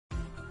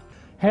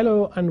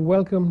Hello and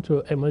welcome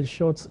to Emile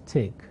Short's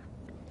Take.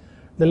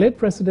 The late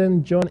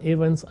President John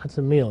Evans at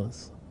Emile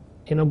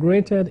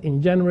inaugurated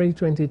in January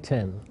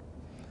 2010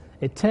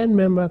 a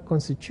 10-member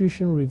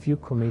Constitution Review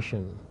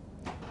Commission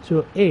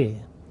to A,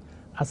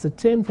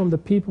 ascertain from the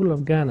people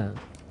of Ghana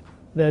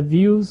their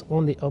views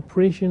on the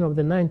operation of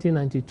the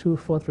 1992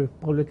 Fourth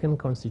Republican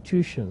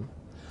Constitution,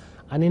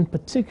 and in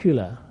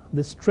particular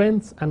the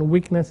strengths and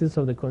weaknesses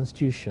of the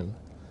Constitution.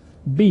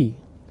 B,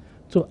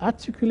 to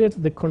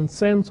articulate the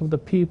concerns of the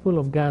people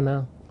of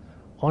Ghana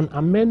on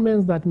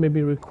amendments that may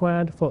be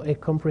required for a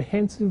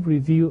comprehensive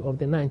review of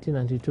the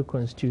 1992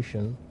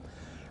 Constitution.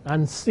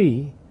 And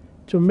C,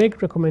 to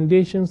make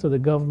recommendations to the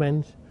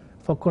government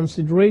for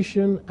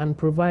consideration and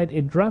provide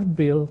a draft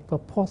bill for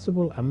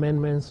possible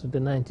amendments to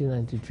the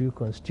 1992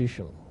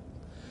 Constitution.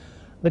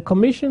 The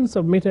Commission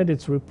submitted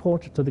its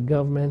report to the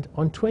government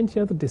on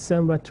 20th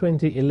December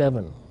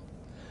 2011.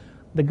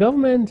 The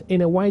government,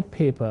 in a white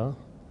paper,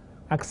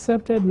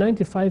 accepted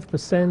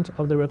 95%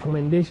 of the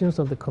recommendations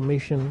of the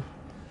Commission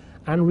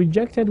and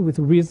rejected with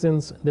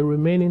reasons the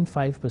remaining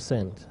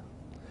 5%.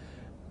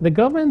 The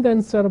government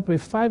then set up a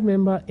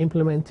 5-member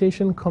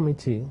implementation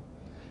committee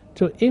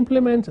to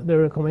implement the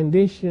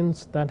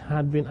recommendations that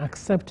had been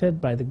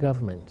accepted by the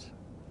government.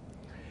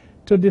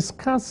 To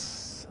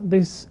discuss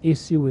this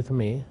issue with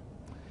me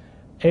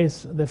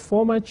is the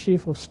former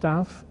Chief of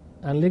Staff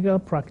and legal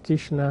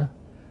practitioner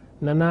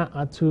Nana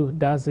Atu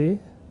Daze,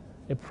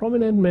 a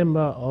prominent member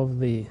of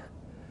the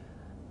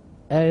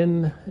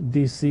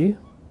NDC,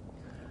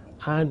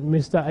 and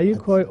Mr.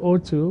 Ayikoi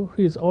Otu,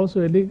 who is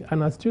also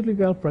an astute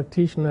legal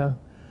practitioner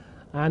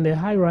and a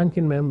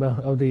high-ranking member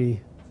of the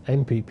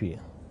NPP.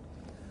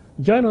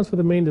 Join us for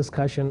the main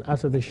discussion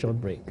after this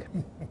short break.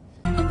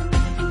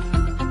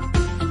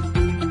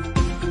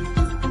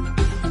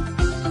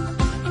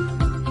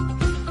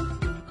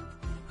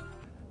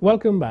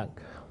 Welcome back.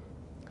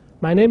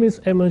 My name is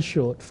Emile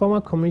Short,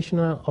 former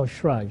Commissioner of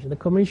SHRAJ, the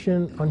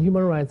Commission on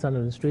Human Rights and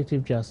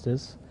Administrative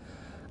Justice,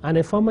 and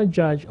a former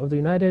judge of the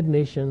United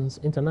Nations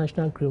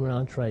International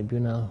Criminal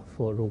Tribunal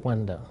for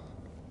Rwanda.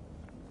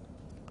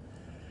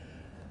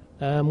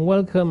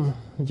 Welcome,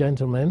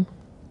 gentlemen.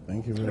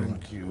 Thank you very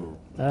much. Thank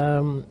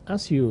you.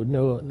 As you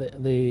know,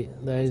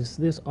 there is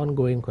this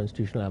ongoing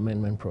constitutional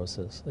amendment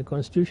process. The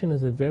Constitution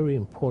is a very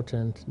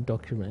important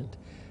document.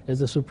 It's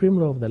the supreme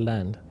law of the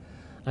land,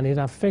 and it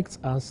affects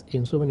us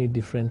in so many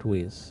different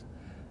ways.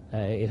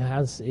 It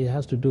has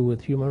to do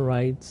with human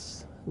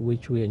rights,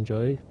 which we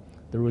enjoy,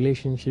 the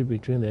relationship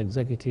between the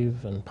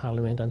executive and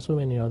parliament, and so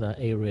many other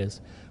areas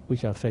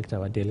which affect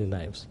our daily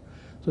lives.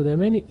 So there are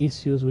many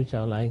issues which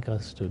I would like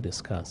us to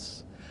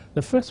discuss.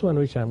 The first one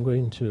which I'm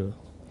going to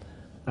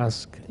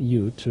ask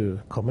you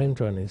to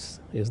comment on is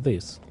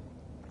this.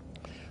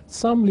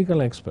 Some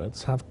legal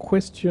experts have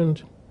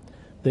questioned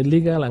the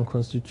legal and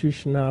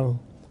constitutional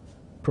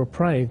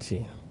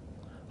propriety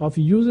of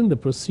using the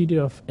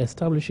procedure of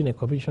establishing a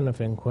commission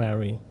of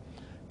inquiry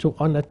to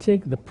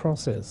undertake the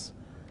process,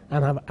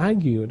 and have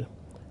argued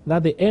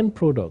that the end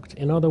product,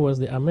 in other words,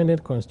 the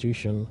amended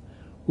constitution,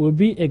 will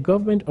be a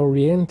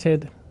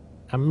government-oriented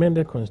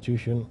amended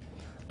constitution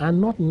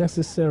and not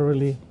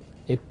necessarily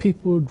a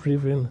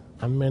people-driven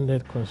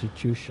amended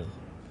constitution.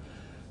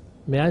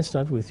 May I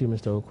start with you,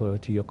 Mr. Okoye,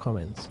 to your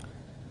comments?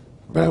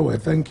 Very well,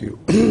 thank you.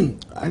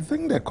 I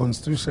think the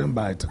Constitution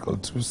by Article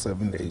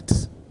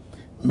 278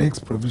 makes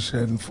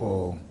provision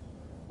for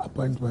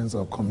appointments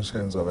of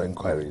commissions of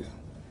inquiry.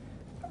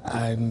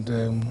 And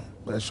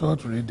a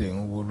short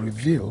reading will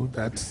reveal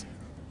that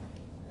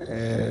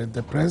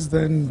the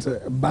President,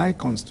 by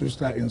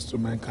constitutional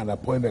instrument, can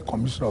appoint a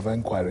commission of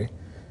inquiry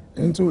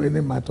into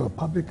any matter of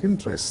public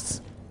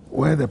interest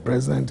where the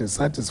President is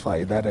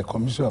satisfied that a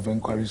commission of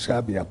inquiry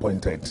shall be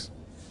appointed.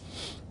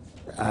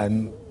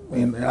 And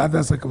in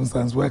other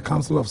circumstances where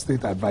Council of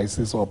State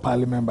advises or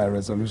Parliament by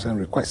resolution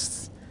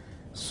requests.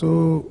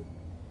 So,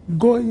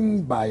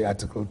 going by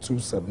Article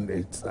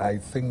 278, I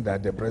think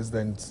that the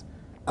President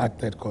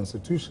acted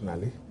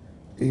constitutionally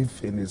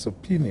if, in his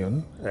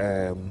opinion,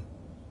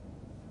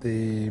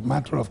 the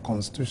matter of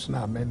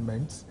constitutional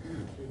amendments,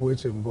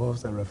 which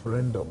involves a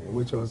referendum,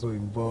 which also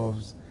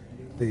involves,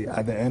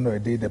 at the end of the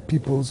day, the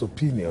people's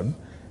opinion,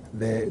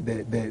 there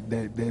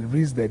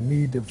is the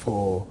need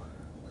for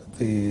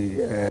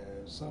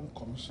some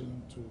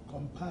commission to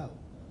compile,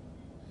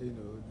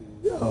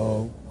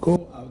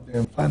 go out there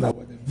and find out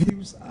what the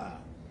views are,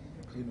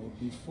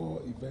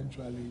 before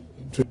eventually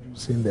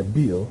introducing the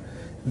bill.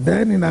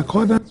 Then, in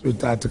accordance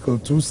with Article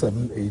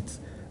 278,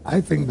 I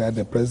think that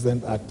the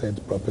President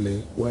acted properly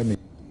when he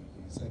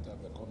set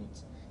up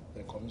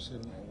the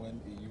commission, and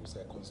when he used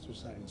a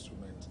constitutional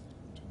instrument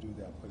to do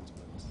the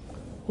appointments.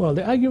 Well,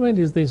 the argument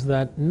is this,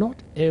 that not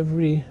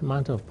every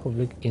matter of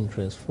public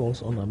interest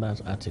falls under that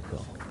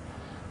article,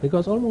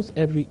 because almost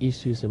every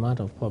issue is a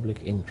matter of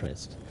public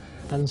interest.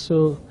 And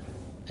so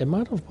a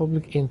matter of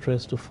public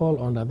interest to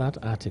fall under that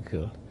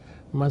article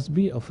must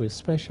be of a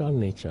special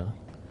nature,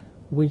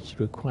 which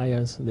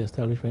requires the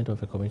establishment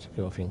of a committee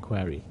of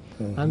inquiry.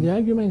 And the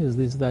argument is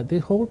this, that the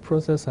whole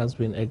process has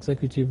been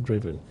executive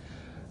driven.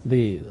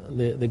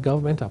 the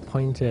government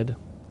appointed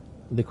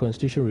the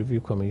Constitution Review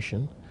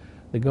Commission.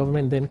 The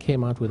government then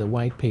came out with a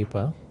white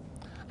paper,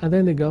 and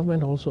then the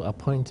government also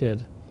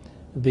appointed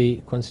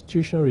the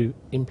Constitutional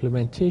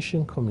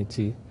Implementation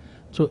Committee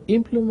to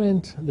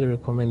implement the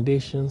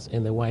recommendations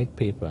in the white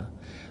paper.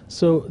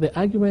 So the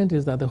argument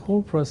is that the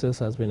whole process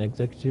has been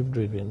executive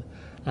driven,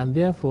 and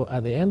therefore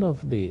at the end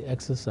of the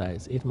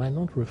exercise it might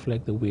not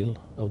reflect the will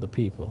of the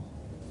people.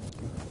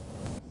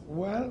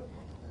 Well,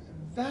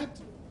 that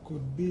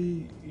could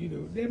be,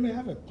 they may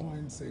have a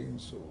point saying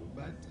so,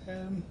 but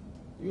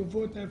you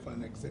voted for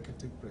an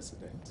executive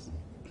president,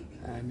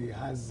 and he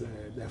has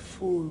the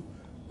full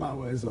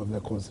powers of the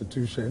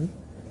Constitution,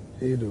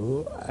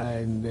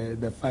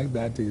 and the fact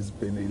that he's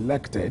been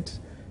elected,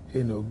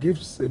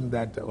 gives him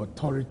that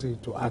authority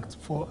to act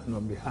for and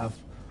on behalf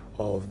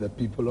of the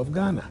people of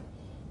Ghana.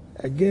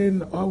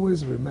 Again,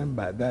 always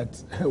remember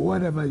that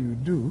whatever you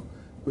do,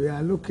 we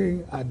are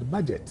looking at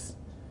budgets,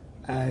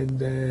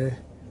 and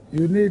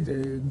you need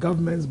a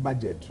government's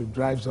budget to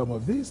drive some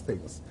of these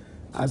things.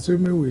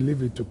 Assuming we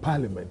leave it to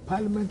Parliament,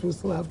 Parliament will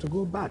still have to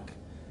go back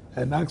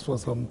and ask for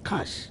some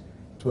cash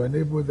to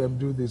enable them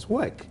to do this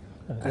work.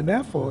 And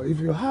therefore, if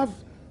you have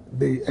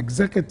the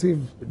executive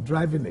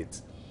driving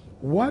it,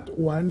 what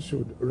one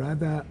should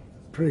rather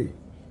pray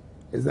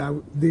is that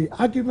the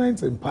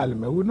arguments in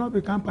Parliament will not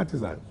become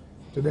partisan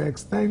to the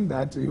extent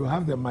that you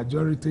have the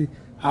majority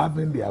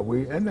having their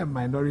way and the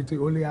minority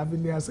only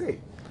having their say.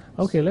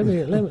 Okay, let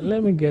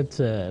me get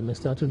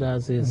Mr.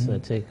 Atudaz's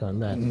take on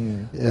that.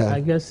 Yeah. I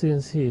guess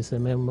since he is a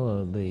member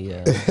of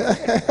the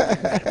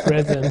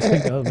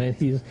present government,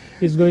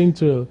 he's going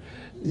to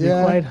be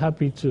quite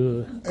happy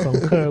to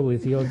concur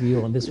with your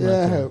view on this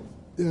matter.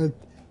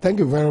 Thank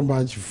you very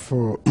much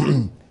for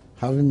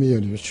having me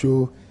on your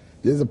show.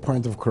 There's a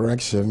point of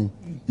correction.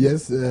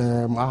 Yes,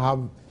 I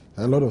have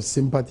a lot of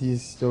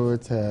sympathies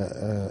towards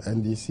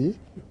NDC,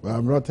 but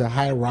I'm not a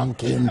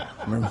high-ranking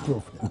member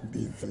of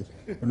NDC.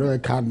 I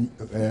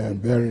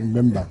can't bear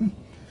remember.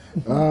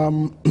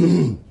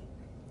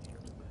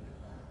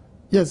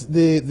 Yes,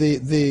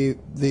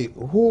 the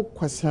whole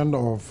question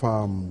of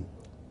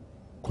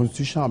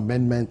constitutional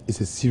amendment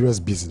is a serious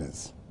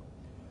business.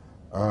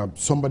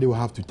 Somebody will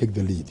have to take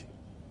the lead.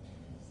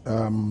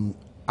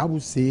 I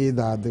would say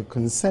that the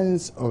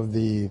concerns of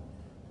the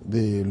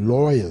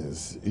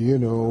lawyers,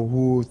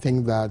 who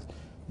think that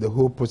the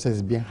whole process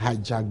is being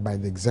hijacked by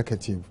the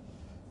executive,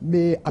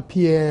 may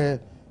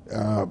appear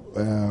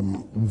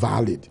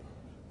valid,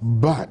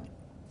 but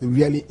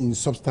really in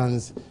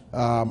substance,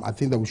 I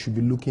think that we should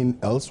be looking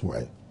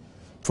elsewhere.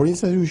 For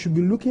instance, we should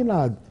be looking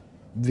at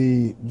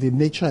the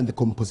nature and the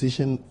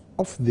composition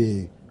of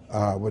the,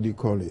 what do you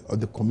call it, or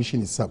the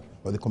commission itself,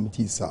 or the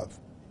committee itself.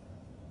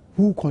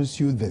 Who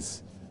constitutes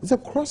this? It's a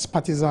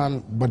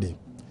cross-partisan body.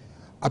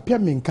 Apia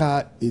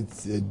Minka,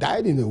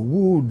 died in the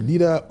wood,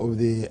 leader of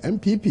the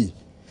MPP.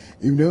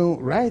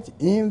 Right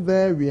in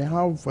there we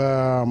have,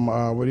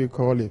 what do you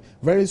call it,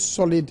 very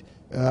solid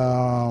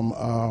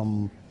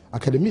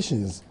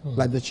academicians,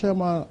 like the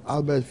chairman,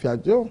 Albert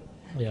Fiajo.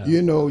 Yeah.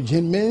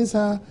 Jane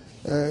Mensah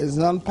is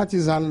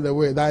non-partisan the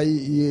way that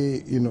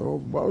he,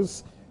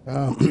 was.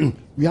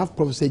 We have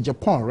Professor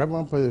Japan,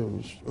 Reverend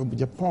Professor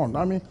Japan.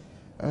 I mean,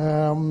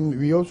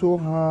 we also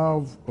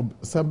have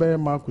Saber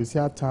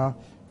Marquisiata,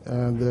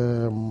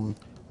 and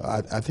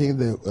I think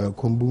the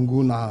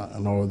Kumbunguna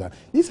and all that.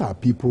 These are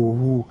people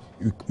who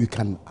you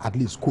can at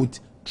least quote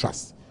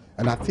trust.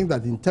 And I think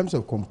that in terms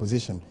of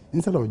composition,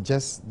 instead of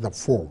just the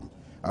form,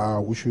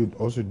 we should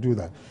also do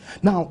that.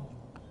 Now,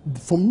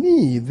 for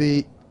me,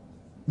 the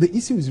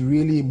issue is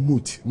really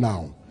moot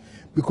now,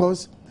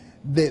 because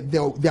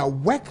their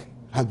work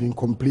has been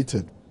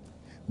completed.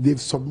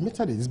 They've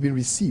submitted it, it's been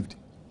received.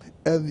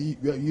 And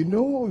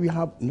we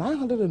have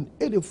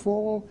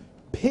 984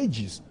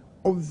 pages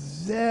of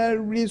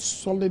very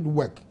solid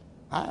work.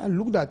 I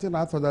looked at it and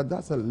I thought that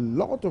that's a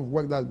lot of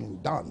work that's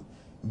been done.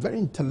 Very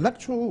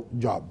intellectual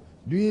job,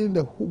 going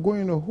the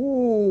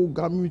whole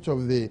gamut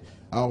of the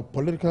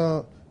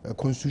political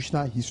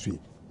constitutional history.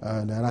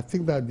 And I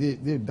think that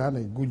they've done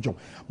a good job.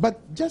 But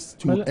just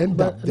to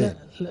end up there.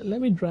 Let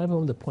me drive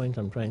home the point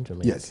I'm trying to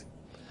make. Yes.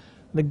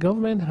 The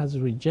government has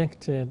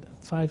rejected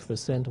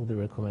 5% of the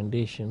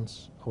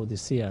recommendations of the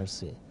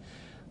CRC.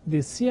 The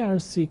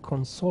CRC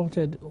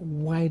consulted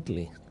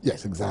widely.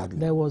 Yes, exactly.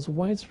 There was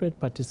widespread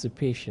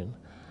participation,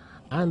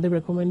 and the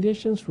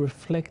recommendations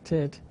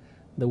reflected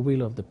the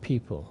will of the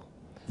people.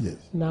 Yes.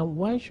 Now,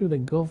 why should the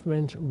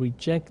government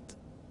reject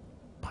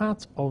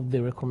part of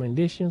the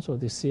recommendations of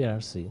the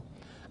CRC?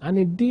 And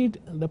indeed,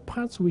 the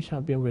parts which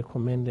have been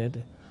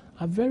recommended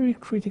are very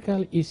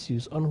critical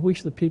issues on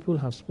which the people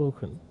have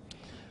spoken.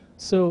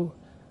 So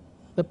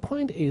the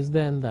point is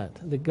then that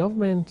the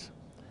government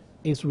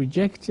is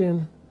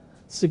rejecting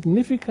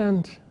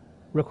significant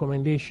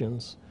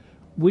recommendations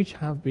which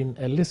have been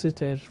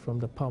elicited from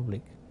the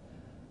public.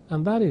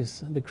 And that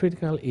is the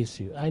critical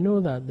issue. I know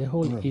that the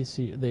whole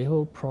issue, the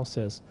whole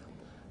process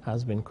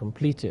has been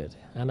completed,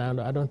 and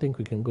I don't think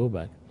we can go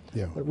back.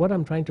 Yeah. But what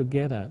I'm trying to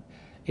get at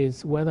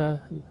is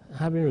whether,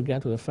 having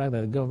regard to the fact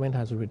that the government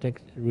has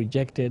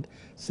rejected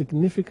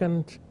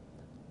significant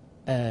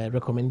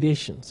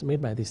recommendations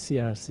made by the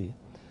CRC,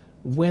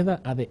 whether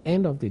at the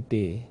end of the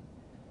day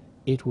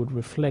it would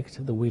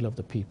reflect the will of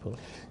the people.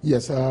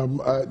 Yes,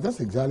 that's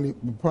exactly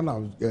the point I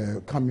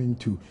was coming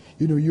to.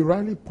 You know, you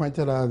rightly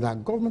pointed out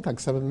that government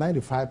accepted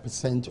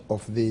 95%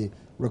 of the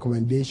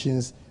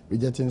recommendations,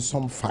 rejecting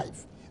some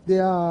 5.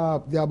 There are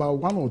about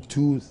 1 or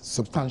 2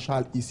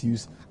 substantial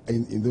issues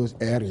in those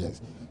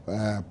areas.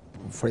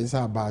 For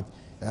instance, about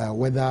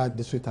whether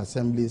district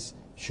assemblies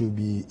should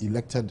be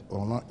elected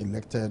or not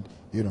elected,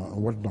 you know,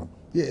 and whatnot.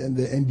 Yeah, and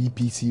the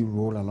NDPC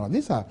role and all.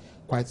 These are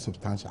quite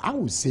substantial. I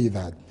would say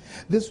that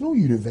there's no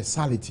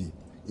universality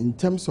in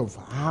terms of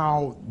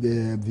how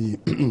the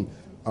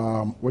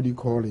what do you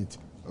call it,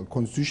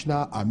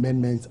 constitutional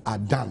amendments are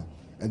done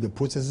and the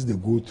processes they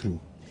go through.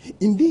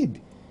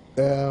 Indeed,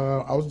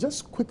 I was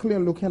just quickly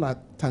looking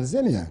at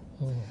Tanzania,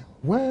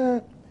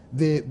 where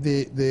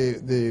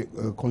the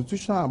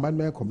Constitutional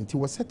Amendment Committee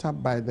was set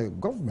up by the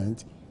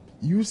government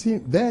they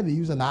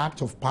use an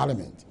act of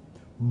parliament.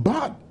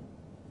 But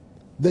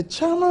the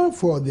chairman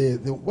for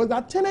was the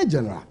Attorney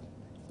General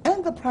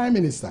and the Prime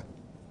Minister.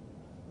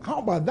 How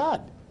about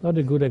that? Not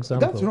a good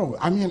example. That's wrong.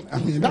 I mean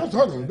that's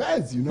one of the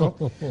best, you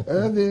know.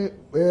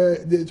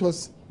 It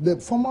was the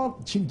former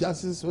Chief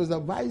Justice was the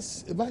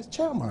vice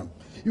chairman.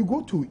 You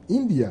go to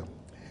India,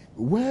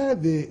 where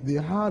they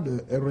had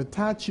a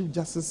retired Chief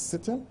Justice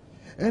sitting,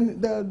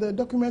 and the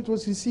document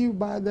was received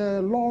by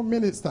the law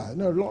minister,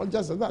 law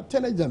justice, the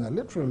Attorney General,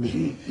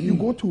 literally. You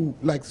go to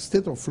like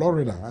state of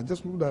Florida. I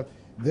just moved that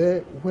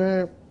there,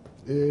 where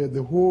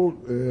the whole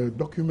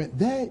document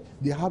there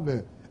they have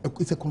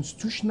it's a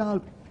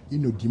constitutional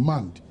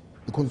demand.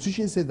 The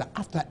Constitution says that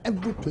after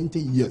every 20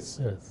 years,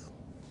 yes,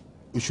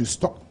 we should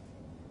stop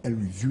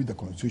and review the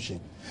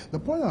Constitution. The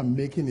point I'm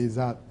making is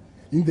that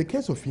in the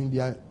case of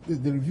India,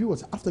 the review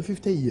was after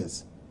 50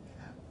 years.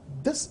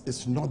 This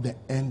is not the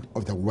end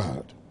of the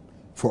world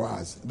for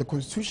us. The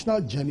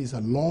constitutional journey is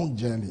a long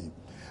journey.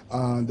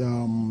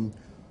 And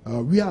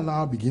we are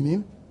now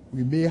beginning.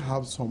 We may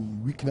have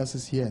some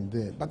weaknesses here and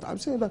there. But I'm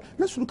saying that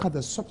let's look at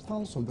the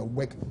substance of the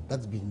work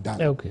that's being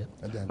done. Okay.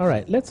 All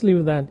right. Let's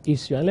leave that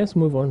issue and let's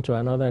move on to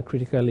another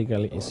critical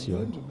legal issue.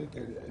 I'm going to make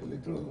a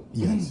little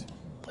yes.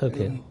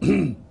 Okay.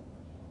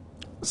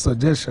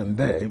 Suggestion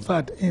there. In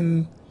fact,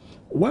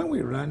 when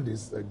we ran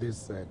this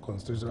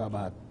constitution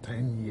about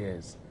 10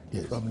 years,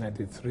 yes, from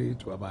 93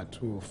 to about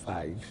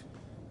 2005,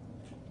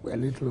 a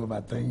little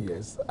over 10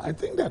 years, I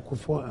think the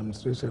Kufuor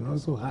administration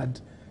also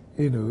had,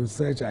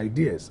 such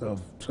ideas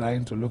of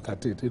trying to look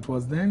at it. It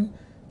was then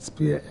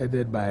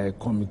spearheaded by a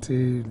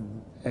committee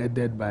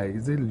headed by,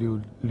 is it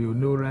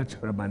Leonora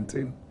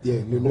Cheramantin? Yeah,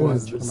 who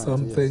was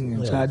something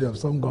in charge of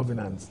some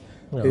governance,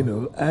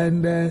 and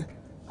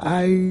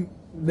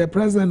the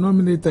president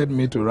nominated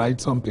me to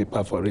write some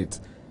paper for it.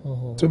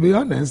 To be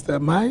honest,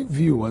 my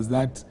view was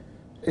that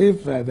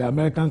if the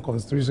American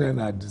Constitution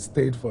had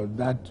stayed for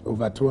that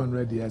over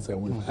 200 years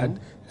and we've had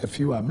a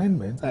few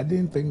amendments, I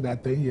didn't think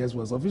that 10 years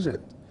was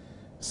sufficient.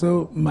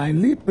 So my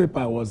lead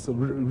paper was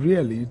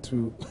really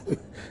to,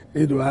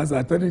 as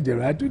Attorney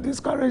General, to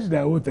discourage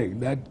the whole thing,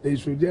 that they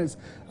should just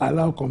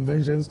allow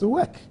conventions to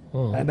work.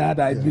 And that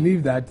I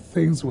believe that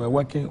things were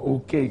working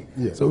okay.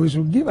 Yes. So we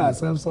should give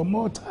ourselves some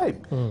more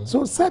time.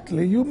 So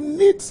certainly you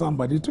need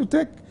somebody to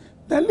take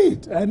the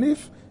lead. And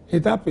if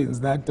it happens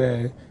that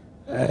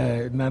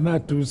Nana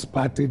Tu's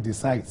party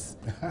decides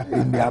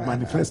in their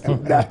manifesto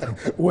that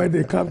when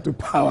they come to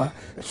power,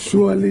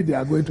 surely they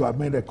are going to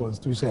amend the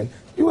Constitution,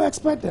 you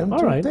expect them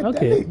to take the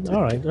lead.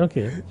 All right,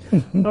 okay.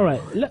 All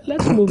right,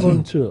 let's move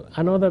on to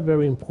another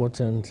very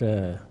important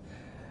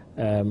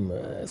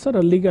sort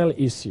of legal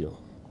issue.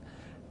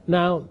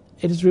 Now,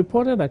 it is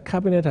reported that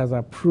Cabinet has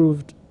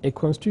approved a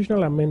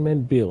constitutional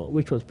amendment bill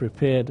which was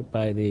prepared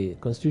by the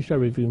Constitutional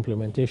Review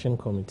Implementation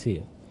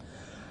Committee.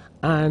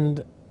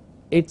 And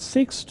it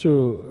seeks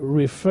to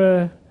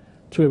refer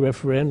to a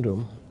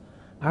referendum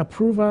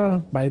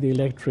approval by the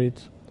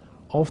electorate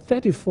of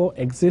 34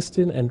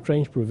 existing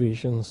entrenched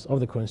provisions of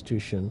the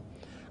Constitution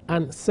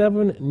and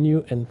 7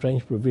 new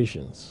entrenched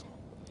provisions.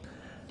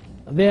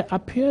 There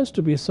appears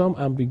to be some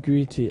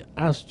ambiguity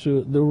as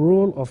to the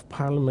role of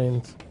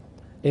Parliament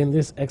in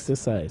this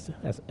exercise,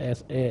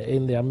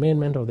 in the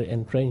amendment of the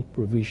entrenched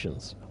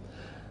provisions,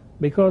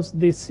 because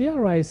the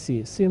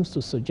CRIC seems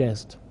to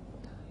suggest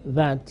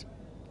that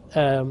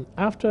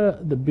after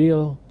the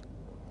bill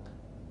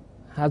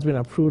has been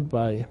approved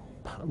by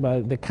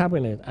the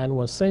Cabinet and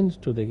was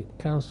sent to the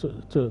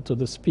Council, to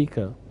the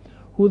Speaker,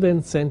 who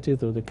then sent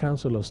it to the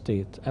Council of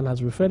State and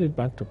has referred it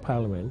back to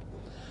Parliament,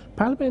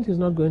 Parliament is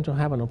not going to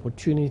have an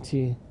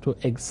opportunity to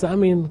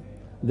examine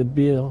the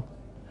bill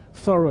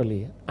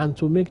thoroughly and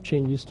to make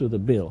changes to the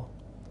bill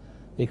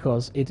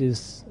because it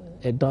is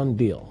a done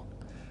deal.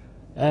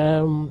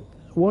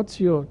 What's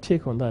your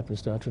take on that,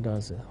 Mr.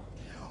 Atudaze?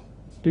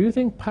 Do you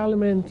think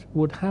Parliament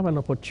would have an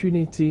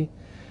opportunity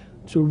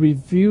to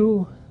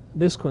review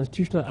this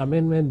constitutional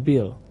amendment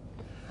bill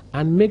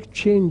and make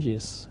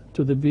changes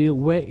to the bill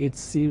where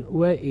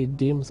it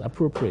deems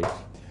appropriate?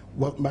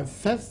 Well, my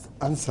first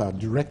answer,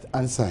 direct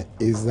answer,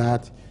 is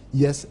that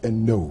yes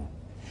and no,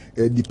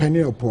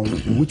 depending upon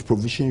which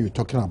provision you're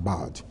talking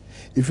about.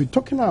 If you're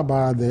talking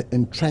about the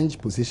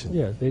entrenched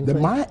position,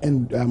 my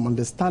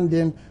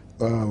understanding,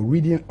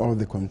 reading of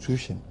the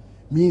Constitution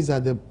means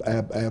that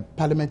the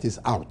Parliament is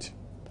out.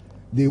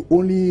 They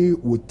only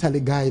would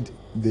teleguide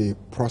the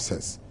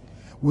process.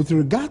 With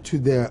regard to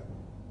the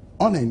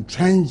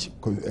unentrenched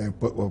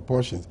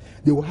portions,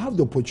 they will have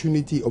the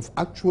opportunity of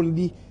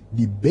actually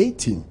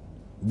debating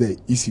the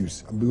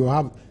issues. We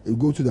will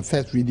go to the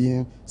first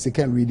reading,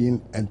 second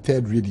reading, and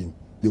third reading.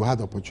 They will have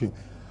the opportunity.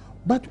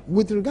 But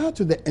with regard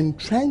to the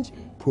entrenched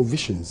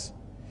provisions,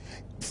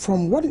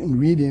 from what I'm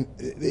reading,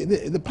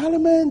 the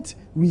Parliament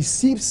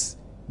receives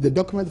the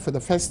document for the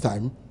first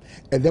time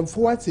and then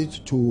forwards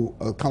it to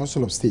a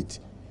Council of State.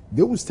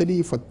 They will study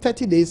it for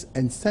 30 days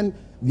and send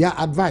their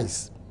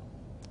advice.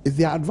 It's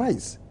their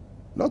advice,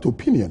 not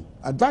opinion,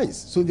 advice.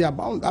 So they are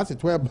bound, as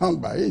it were,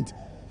 bound by it.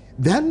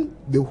 Then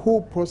the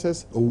whole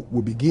process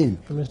will begin.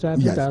 Mr.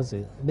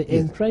 Abidazi, the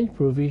entrenched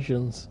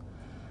provisions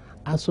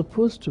are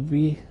supposed to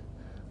be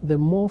the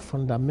more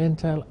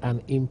fundamental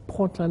and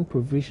important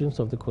provisions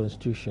of the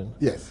Constitution.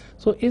 Yes.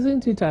 So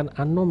isn't it an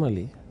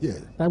anomaly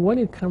that when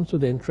it comes to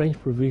the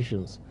entrenched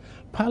provisions,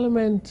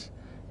 Parliament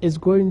is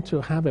going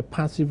to have a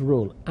passive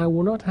role and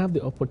will not have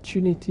the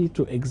opportunity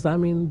to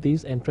examine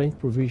these entrenched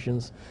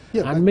provisions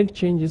and make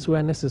changes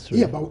where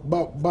necessary? Yeah,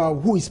 but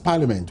who is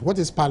Parliament? What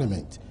is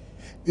Parliament?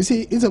 You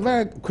see, it's a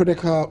very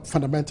critical,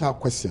 fundamental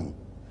question.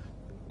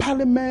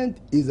 Parliament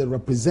is a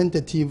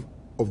representative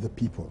of the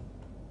people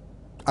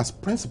as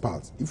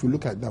principals, if you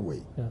look at it that way.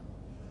 Yeah.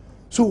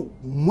 So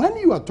when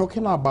you are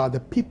talking about the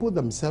people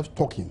themselves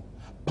talking,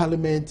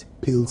 Parliament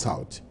pales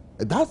out.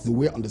 That's the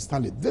way I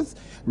understand it. This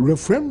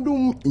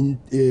referendum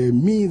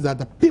means that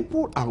the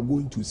people are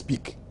going to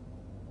speak.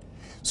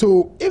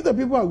 So if the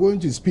people are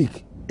going to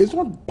speak, it's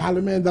not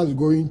Parliament that's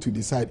going to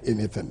decide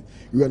anything.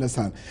 You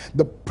understand?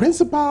 The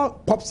principle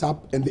pops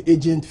up and the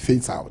agent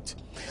fades out.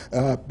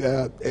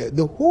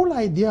 The whole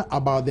idea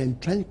about the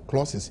entrenched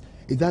clauses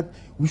is that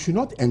we should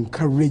not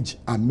encourage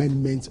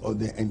amendments of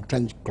the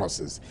entrenched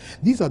clauses.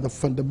 These are the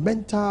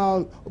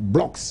fundamental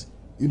blocks,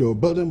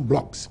 building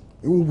blocks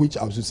in which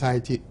our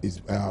society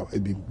is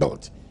being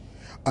built.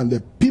 And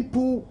the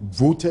people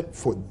voted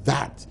for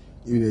that.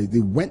 They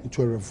went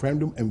to a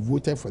referendum and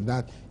voted for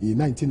that in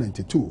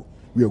 1992.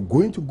 We are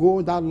going to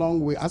go that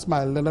long way. As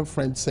my little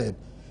friend said,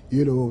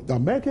 the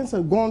Americans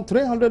have gone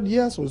 300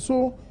 years or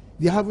so.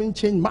 They haven't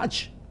changed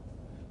much.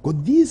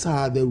 But these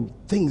are the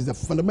things, the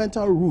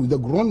fundamental rules, the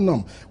ground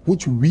norm,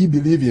 which we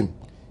believe in.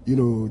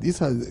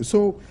 These are,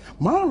 so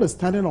my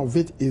understanding of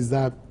it is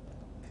that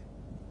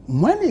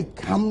when it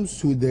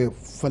comes to the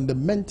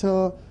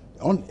fundamental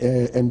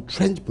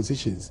entrenched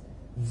positions,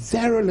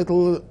 very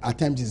little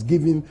attempt is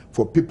given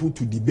for people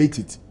to debate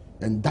it.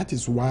 And that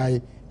is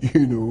why,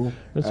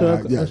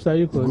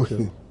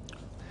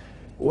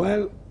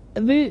 well,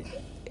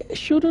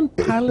 shouldn't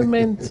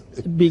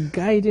Parliament be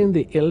guiding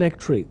the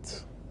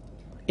electorate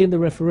in the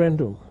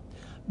referendum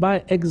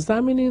by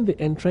examining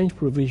the entrenched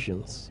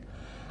provisions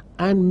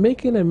and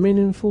making a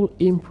meaningful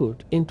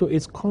input into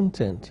its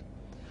content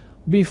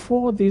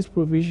before these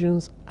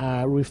provisions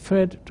are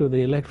referred to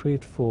the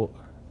electorate for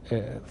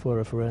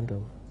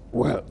referendum?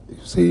 Well, you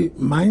see,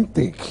 my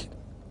take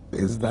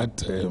is that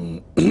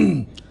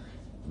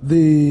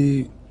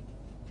the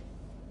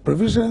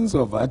provisions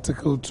of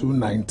Article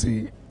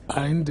 290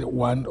 and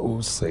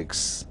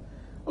 106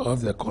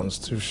 of the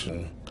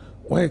Constitution,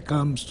 when it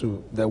comes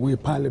to the way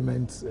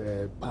Parliament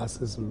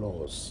passes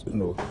laws,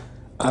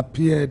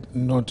 appeared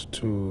not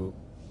to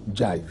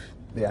jive.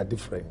 They are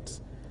different.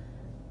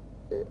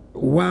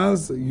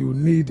 Whilst you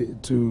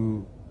need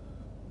to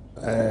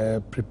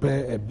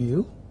prepare a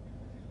bill,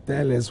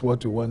 tell us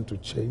what you want to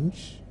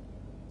change,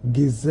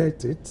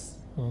 gazette it,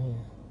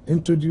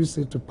 introduce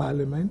it to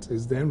Parliament,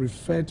 is then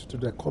referred to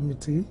the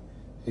committee,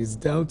 is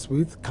dealt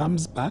with,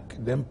 comes back,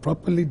 then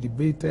properly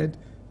debated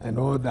and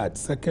all that,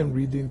 second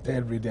reading,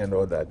 third reading and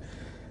all that.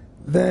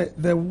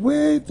 The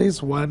way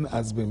this one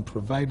has been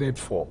provided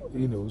for,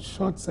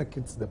 short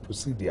circuits the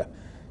procedure,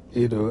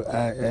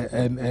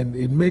 and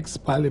it makes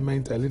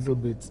Parliament a little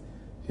bit,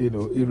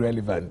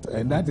 irrelevant,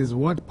 and that is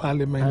what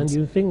Parliament. And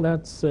you think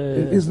that's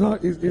it's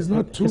not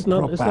too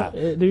proper.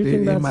 Do you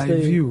think in my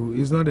view,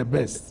 it's not the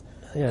best.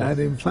 Yes. And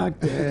in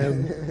fact,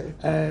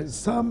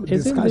 some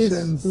discussions.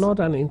 Isn't this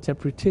not an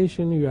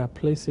interpretation you are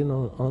placing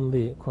on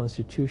the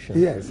Constitution?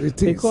 Yes,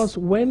 it is. Because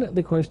when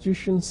the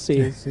Constitution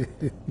says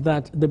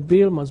that the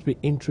bill must be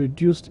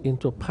introduced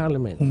into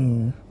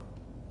Parliament,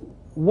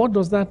 what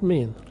does that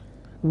mean?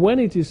 When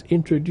it is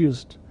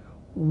introduced,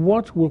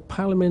 what will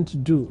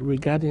Parliament do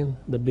regarding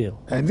the bill?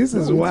 And this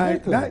is why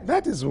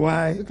that is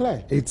why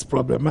it's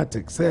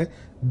problematic. Say,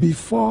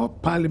 before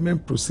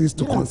Parliament proceeds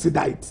to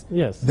consider it,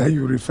 then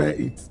you refer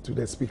it to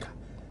the Speaker.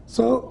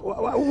 So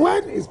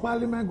when is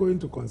Parliament going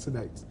to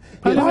consider it?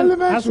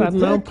 Parliament has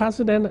not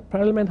considered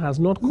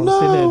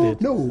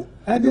it. No,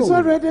 and it's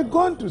already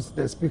gone to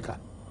the Speaker.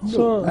 He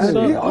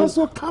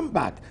also come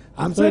back.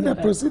 I'm saying the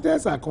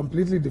procedures are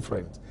completely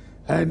different.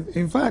 And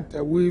in fact,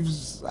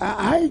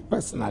 I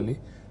personally,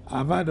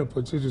 I've had the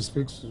opportunity to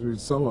speak with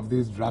some of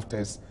these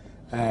drafters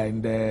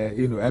and,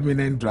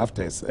 eminent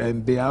drafters,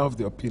 and they are of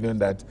the opinion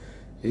that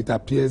it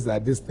appears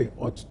that this thing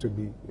ought to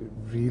be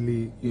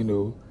really,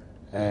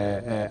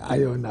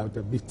 ironed out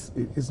a bit.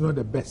 It's not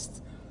the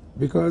best,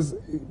 because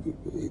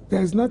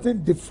there's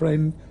nothing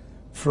different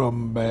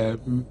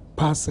from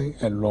passing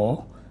a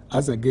law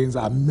as against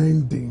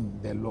amending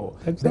the law.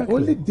 Exactly. The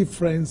only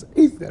difference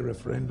is the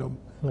referendum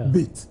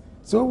bit.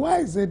 So why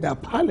is it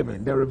that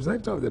Parliament, the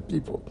representative of the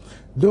people,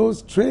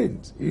 those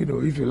trained,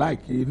 if you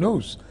like, he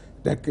knows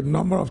the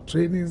number of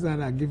trainings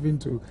that are given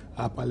to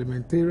our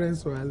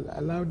parliamentarians to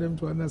allow them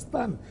to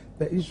understand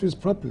the issues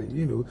properly.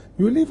 You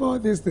leave all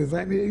these things.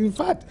 And in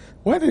fact,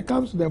 when it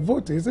comes to the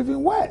voting, it's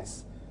even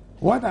worse.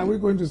 What are we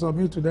going to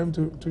submit to them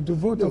to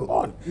vote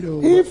upon?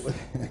 If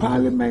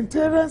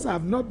parliamentarians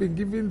have not been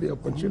given the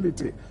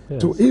opportunity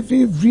to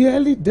even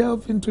really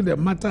delve into the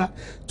matter,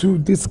 to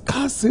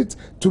discuss it,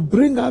 to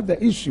bring out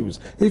the issues,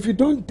 if you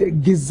don't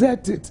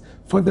gazette it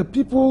for the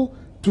people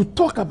to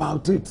talk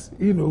about it,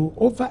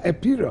 over a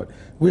period.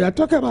 We are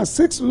talking about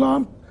 6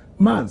 long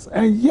months,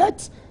 and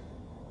yet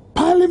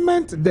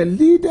Parliament, the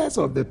leaders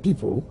of the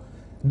people,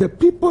 the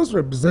people's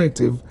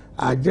representative,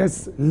 are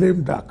just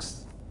lame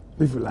ducks,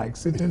 if you like,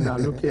 sitting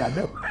down looking at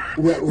them.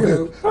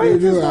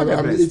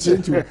 I'm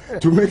itching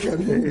to make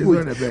an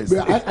input.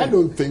 But I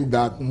don't think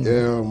that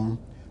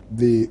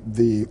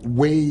the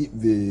way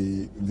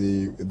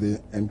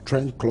the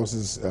entrenched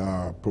clauses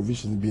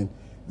provision being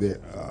the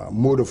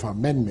mode of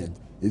amendment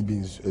is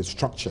being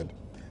structured,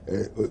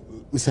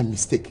 it's a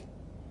mistake.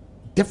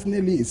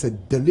 Definitely, it's a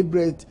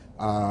deliberate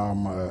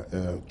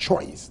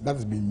choice that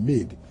has been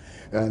made.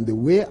 And the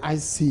way I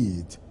see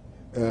it,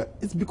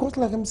 it's because,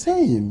 like I'm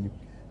saying,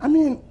 I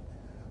mean,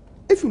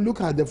 if you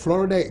look at the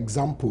Florida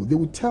example, they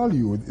will tell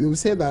you, they will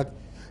say that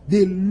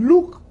they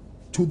look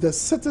to the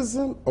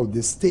citizen of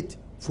the state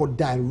for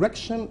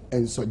direction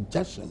and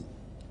suggestion.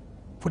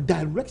 For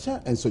direction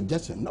and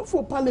suggestion, not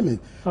for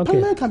Parliament. Okay.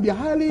 Parliament can be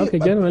highly... Okay,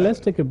 gentlemen, let's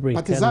take a break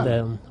partisan.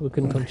 and we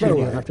can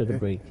continue after the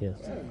break. Yes,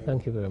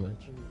 thank you very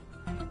much.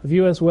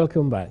 Viewers,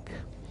 welcome back.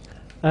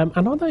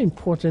 Another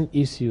important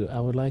issue I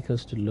would like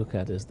us to look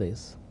at is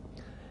this.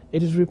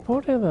 It is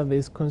reported that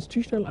this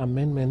constitutional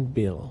amendment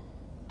bill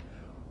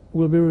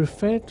will be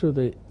referred to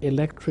the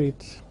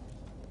electorate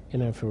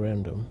in a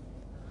referendum,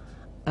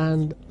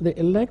 and the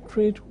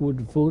electorate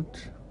would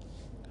vote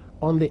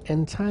on the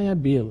entire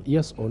bill,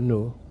 yes or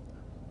no,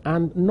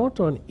 and not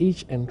on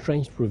each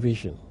entrenched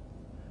provision.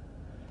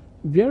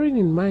 Bearing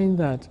in mind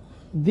that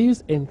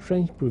these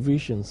entrenched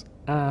provisions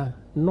are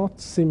not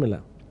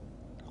similar,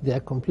 they are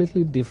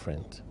completely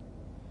different,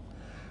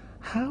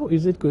 how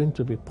is it going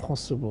to be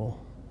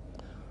possible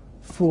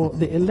for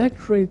the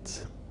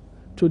electorate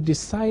to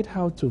decide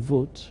how to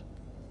vote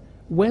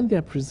when they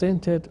are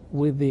presented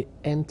with the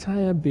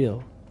entire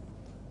bill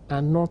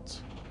and not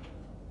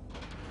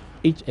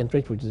each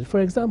entrenched provision? For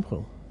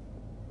example,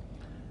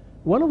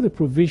 one of the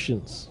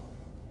provisions,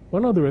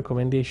 one of the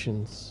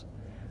recommendations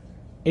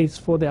is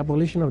for the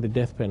abolition of the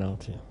death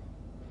penalty.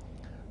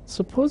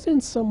 Supposing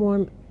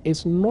someone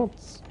is not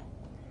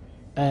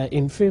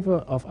in favor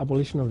of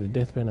abolition of the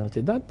death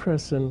penalty, that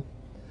person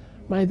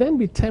might then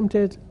be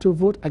tempted to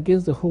vote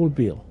against the whole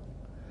bill.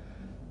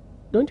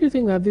 Don't you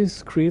think that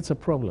this creates a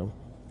problem?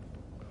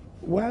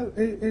 Well,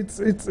 it's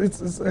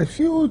a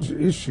huge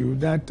issue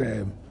that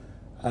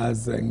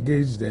has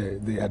engaged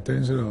the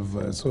attention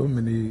of so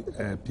many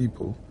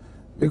people,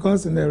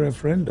 because in a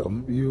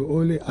referendum, you're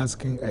only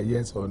asking a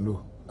yes or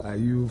no. Are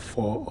you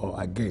for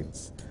or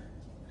against?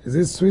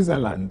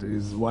 Switzerland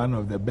is one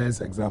of the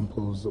best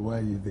examples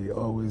where they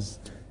always,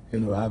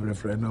 have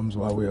referendums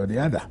one way or the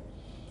other.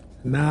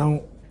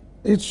 Now,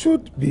 it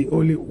should be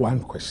only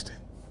one question.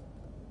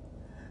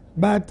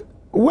 But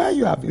where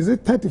you have,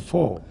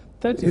 34?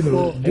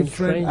 34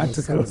 different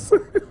articles,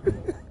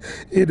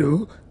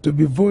 to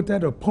be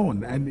voted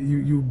upon, and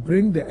you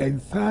bring the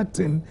entire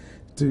thing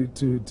to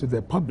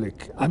the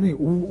public. I mean,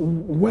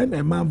 when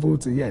a man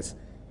votes yes,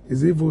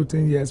 is he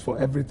voting yes for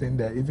everything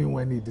there, even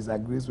when he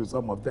disagrees with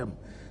some of them?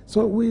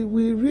 So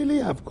we really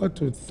have got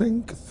to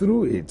think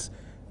through it.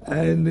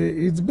 And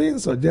it's been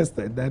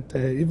suggested that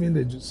even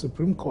the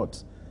Supreme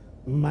Court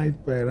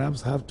might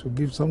perhaps have to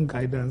give some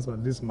guidance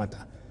on this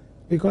matter,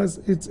 because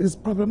it's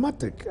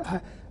problematic.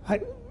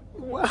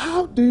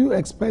 How do you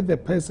expect the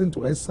person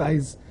to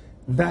exercise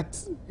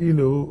that,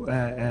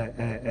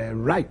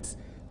 right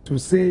to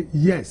say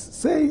yes?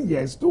 Saying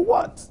yes to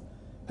what?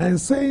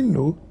 And saying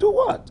no to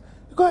what?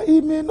 Because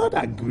he may not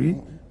agree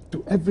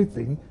to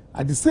everything.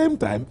 At the same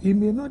time, he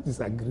may not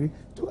disagree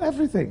to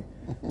everything.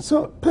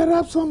 So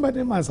perhaps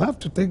somebody must have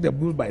to take the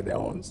bull by the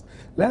horns.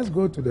 Let's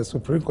go to the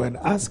Supreme Court and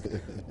ask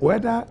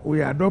whether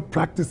we are not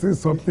practicing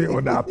something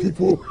on our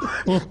people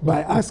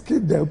by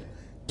asking them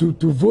to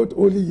vote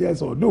only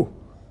yes or no.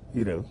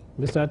 you know.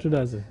 Mr.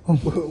 Atudaze.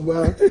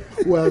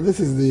 well, this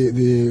is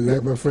the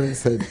like my friend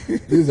said,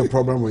 this is a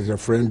problem with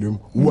referendum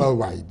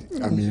worldwide.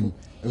 I mean,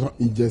 it's not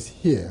just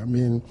here. I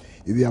mean,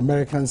 in the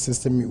American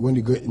system, when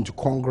you go into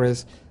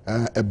Congress,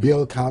 a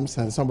bill comes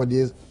and somebody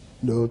is,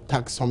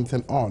 tax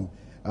something on.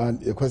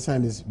 And the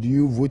question is, do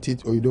you vote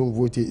it or you don't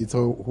vote it? It's a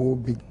whole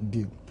big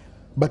deal.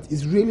 But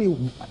it's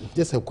really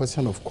just a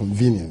question of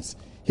convenience.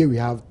 Here we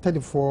have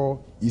 34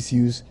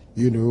 issues,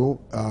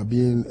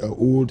 being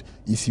old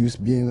issues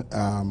being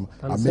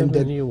amended.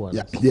 7 new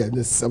ones. Yeah,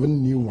 there's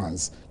 7 new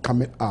ones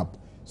coming up.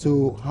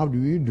 So how do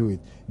we do it?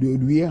 Do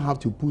we have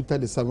to put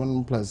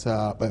 37 plus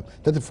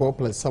 34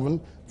 plus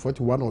 7,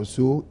 41 or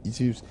so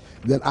issues,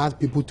 then ask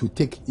people to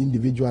take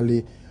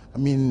individually? I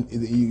mean,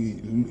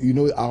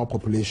 our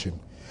population.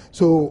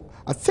 So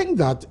I think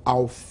that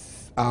our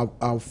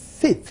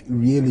faith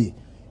really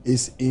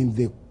is in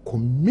the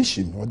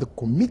commission or the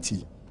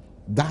committee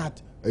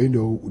that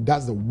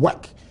does the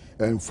work.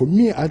 And for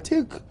me, I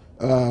take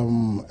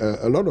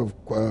a lot of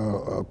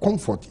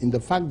comfort in the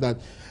fact that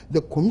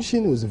the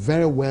commission was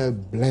very well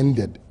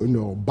blended,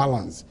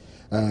 balanced.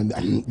 And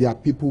there are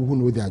people who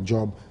know their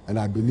job, and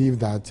I believe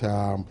that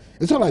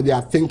it's not like they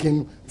are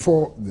thinking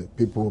for the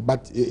people,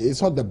 but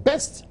it's not the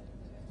best.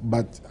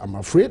 But I'm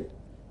afraid,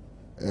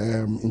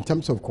 in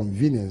terms of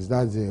convenience,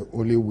 that's the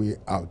only way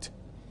out.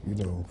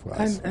 For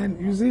us.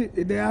 And you see,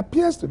 there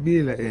appears to be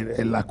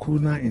a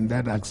lacuna in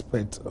that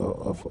aspect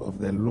of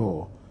the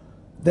law.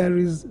 There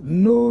is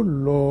no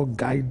law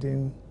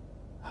guiding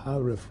how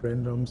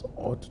referendums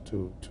ought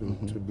to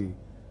be,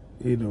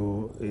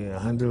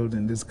 handled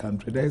in this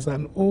country. There is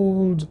an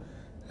old,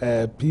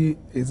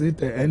 is it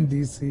the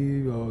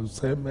NDC or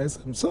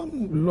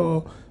some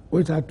law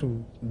which had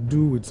to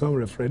do with some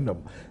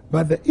referendum.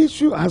 But the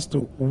issue as to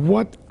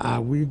what are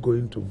we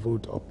going to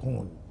vote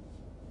upon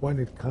when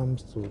it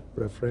comes to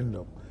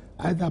referendum,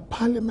 either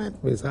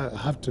Parliament may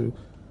have to,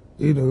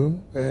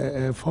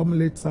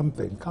 formulate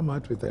something, come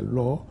out with a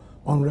law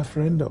on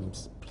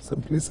referendums,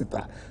 simplicity,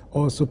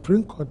 or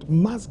Supreme Court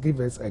must give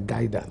us a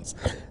guidance.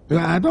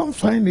 I don't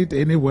find it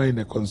anywhere in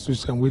the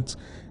Constitution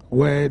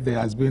where there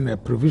has been a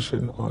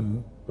provision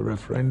on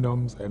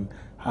referendums and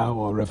how,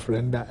 or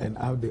referenda, and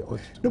how they ought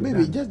to be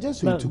maybe done.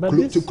 just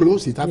to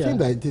close it, I think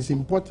that it is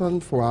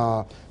important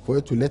for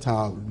you to let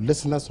our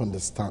listeners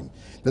understand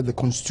that the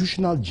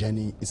constitutional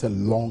journey is a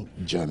long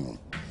journey.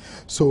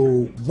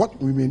 So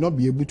what we may not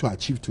be able to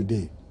achieve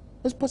today,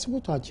 it's possible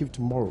to achieve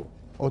tomorrow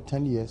or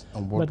 10 years.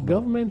 But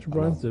government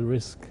runs the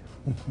risk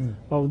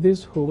of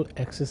this whole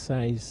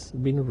exercise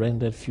being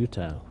rendered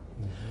futile.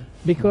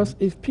 Because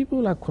if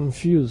people are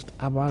confused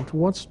about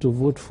what to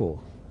vote for,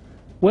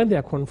 when they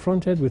are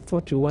confronted with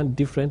 41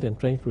 different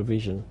entrenched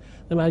provisions,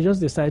 they might just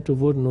decide to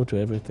vote no to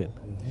everything.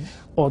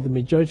 Or the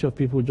majority of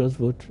people just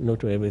vote no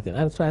to everything.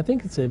 And so I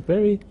think it's a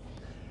very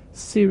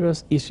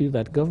serious issue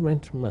that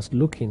government must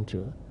look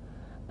into.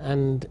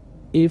 And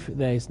if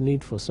there is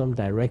need for some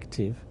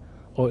directive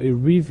or a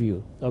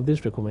review of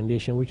this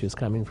recommendation which is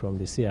coming from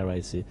the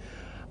CRIC.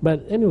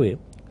 But anyway,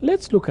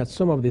 let's look at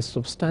some of the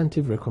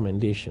substantive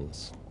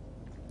recommendations.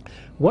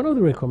 One of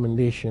the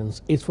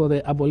recommendations is for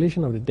the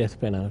abolition of the death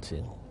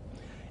penalty.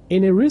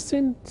 In a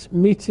recent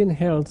meeting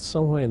held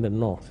somewhere in the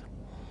north,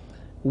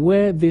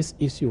 where this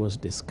issue was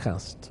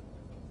discussed,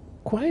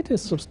 quite a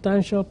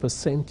substantial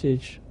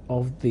percentage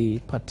of the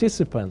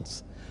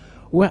participants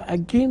were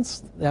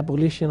against the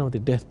abolition of the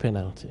death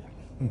penalty.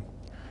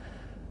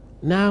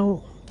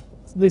 Now,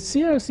 the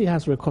CRC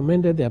has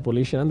recommended the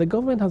abolition, and the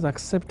government has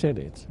accepted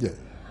it. Yeah.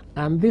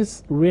 And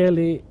this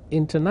really,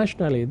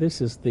 internationally,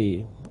 this is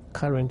the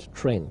current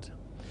trend.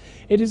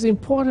 It is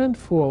important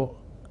for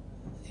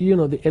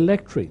the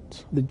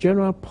electorate, the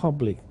general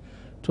public,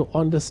 to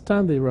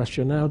understand the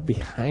rationale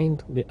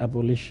behind the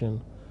abolition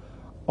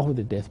of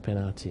the death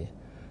penalty.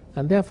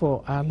 And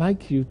therefore, I'd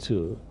like you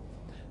to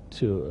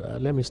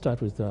let me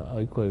start with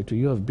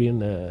you have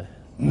been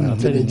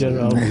Attorney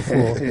General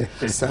before.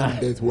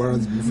 Signed death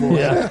warrants before.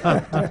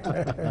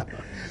 Yeah.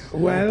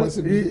 Well,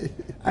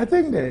 I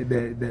think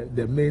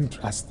the main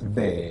trust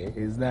there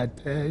is that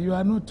you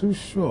are not too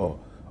sure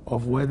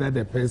of whether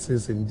the person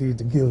is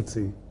indeed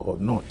guilty or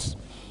not.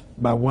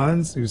 But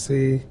once you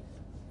say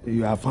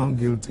you are found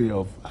guilty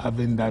of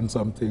having done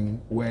something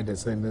where the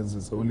sentence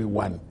is only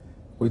one,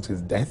 which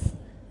is death,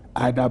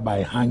 either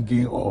by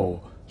hanging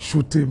or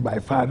shooting by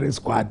firing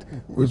squad,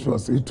 which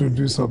was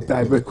introduced some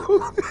time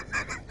ago,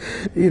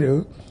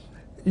 you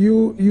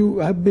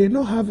may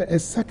not have a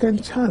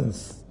second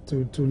chance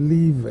to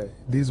leave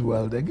this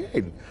world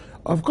again.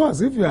 Of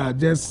course, if you are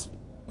just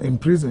in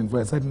prison for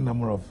a certain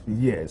number of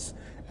years,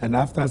 and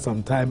after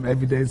some time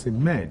evidence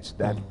emerged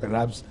that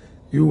perhaps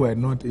you were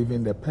not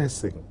even the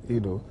person,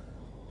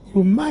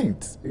 you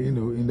might,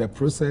 in the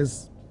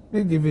process,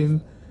 be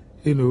given,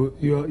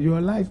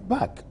 your life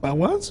back. But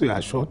once you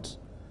are shot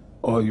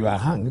or you are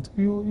hanged,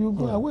 you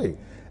go away.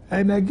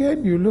 And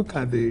again, you look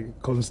at the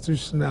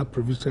constitutional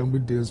provision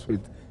which deals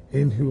with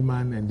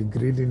inhuman and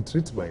degrading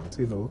treatment,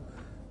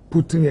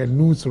 putting a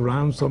noose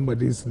around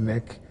somebody's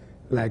neck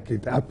like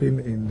it happened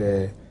in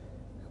the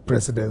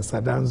President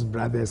Saddam's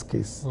brother's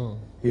case,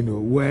 you know,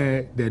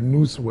 where the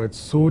noose was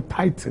so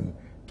tightened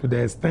to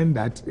the extent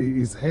that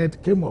his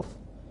head came off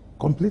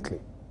completely,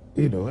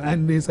 you know,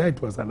 and they said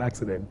it was an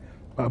accident.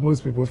 But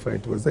most people felt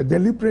it was a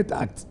deliberate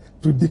act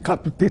to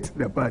decapitate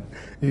the man.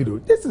 You know,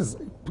 this is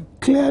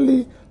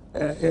clearly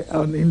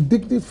an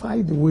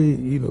undignified way,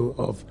 you know,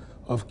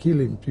 of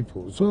killing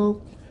people.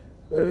 So,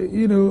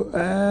 you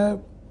know,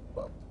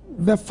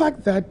 the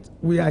fact that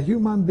we are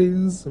human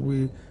beings,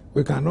 we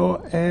can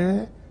all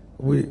err,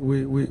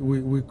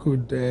 we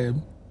could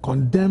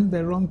condemn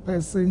the wrong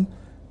person.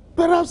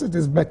 Perhaps it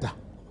is better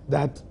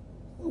that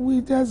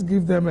we just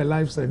give them a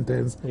life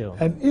sentence. Yeah.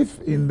 And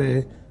if in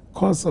the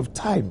course of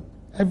time,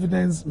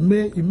 evidence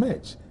may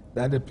emerge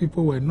that the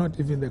people were not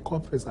even the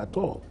culprits at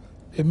all,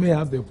 they may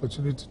have the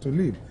opportunity to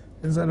live,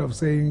 instead of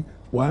saying,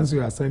 once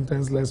you are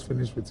sentenced, let's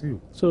finish with you.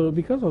 So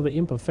because of the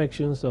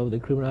imperfections of the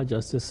criminal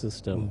justice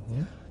system,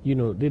 you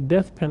know, the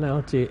death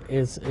penalty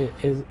is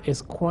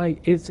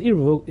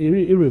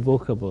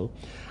irrevocable.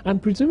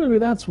 And presumably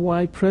that's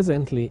why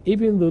presently,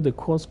 even though the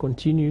courts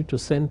continue to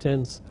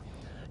sentence,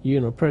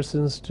 you know,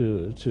 persons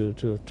to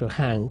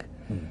hang,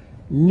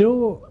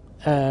 no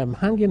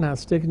hanging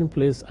has taken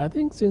place, I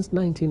think, since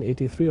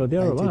 1983 or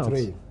thereabouts.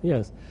 93.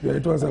 Yes. Yeah,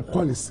 it was a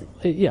policy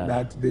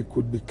that they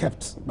could be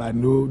kept, but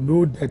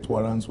no death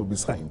warrants will be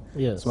signed.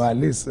 Yes. So at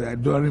least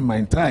during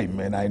my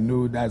time, and I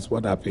know that's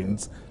what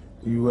happens,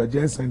 you were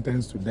just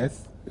sentenced to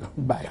death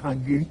by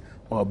hanging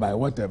or by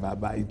whatever,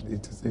 but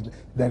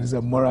there is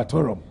a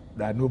moratorium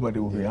that nobody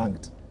will be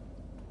hanged.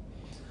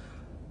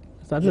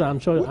 I'm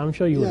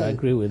sure you would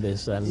agree with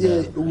this. And,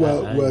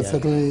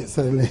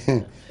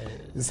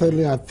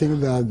 certainly, I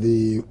think that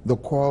the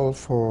call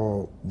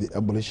for the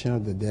abolition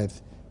of the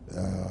death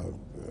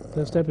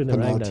step in the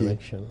right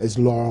direction is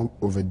long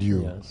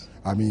overdue. Yes.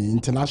 I mean,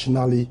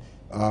 internationally,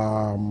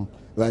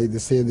 like they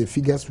say, the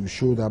figures will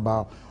show that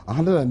about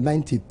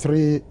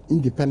 193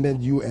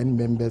 independent UN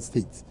member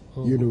states,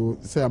 you know,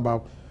 say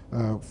about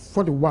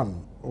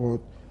 41 or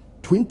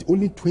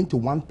only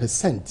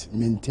 21%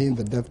 maintain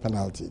the death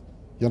penalty.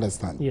 You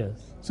understand? Yes.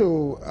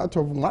 So out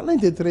of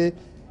 193,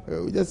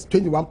 just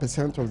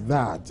 21% of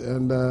that,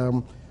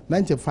 and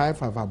 95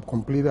 have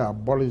completely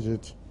abolished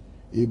it.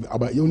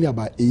 Only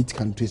about 8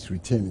 countries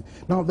retain it.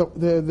 Now,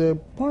 the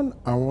point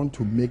I want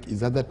to make is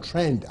that the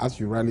trend, as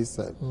you rightly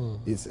said,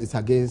 is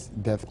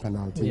against death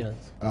penalty. Yes.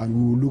 And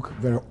we will look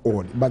very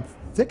odd. But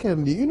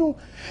secondly, you know,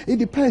 it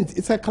depends.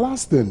 It's a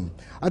class thing.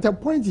 At a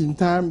point in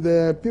time,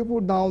 the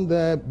people down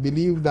there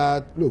believe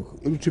that, look,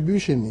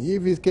 retribution,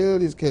 if he's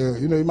killed, he's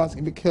killed. You know, he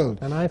must be killed.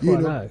 An eye for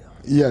an eye.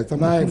 Yes,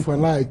 an eye for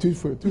an eye, tooth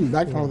for a tooth,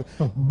 that kind of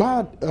thing.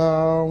 But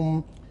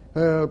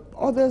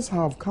others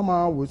have come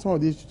out with some of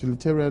these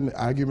utilitarian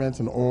arguments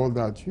and all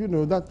that, you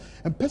know, that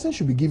a person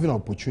should be given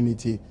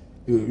opportunity,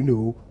 you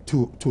know,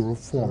 to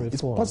reform.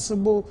 It's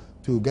possible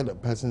to get a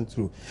person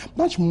through.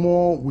 Much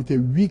more with a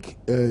weak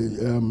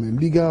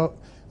legal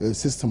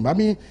system. I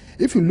mean,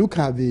 if you look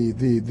at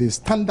the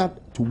standard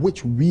to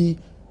which we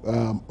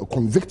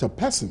convict a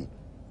person,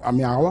 I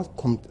mean, our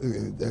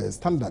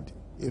standard,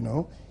 you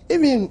know,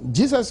 even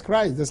Jesus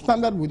Christ, the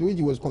standard with which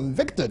he was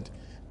convicted,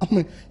 I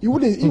mean, you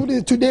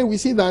wouldn't, today we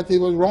see that it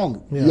was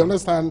wrong. Yeah. You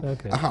understand?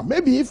 Okay.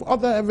 Maybe if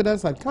other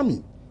evidence had come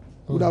in,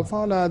 would have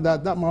found out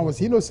that that man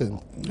was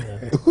innocent.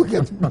 Yeah.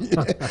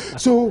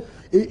 So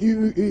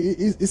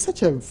it's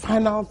such a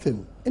final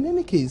thing. In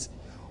any case,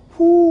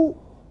 who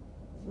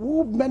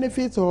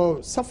benefits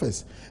or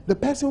suffers? The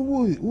person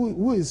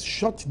who is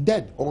shot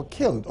dead or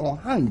killed or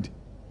hanged,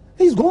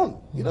 he's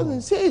gone. He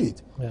doesn't say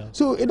it. Yeah.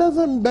 So it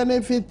doesn't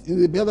benefit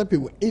the other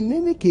people. In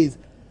any case,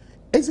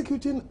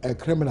 executing a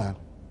criminal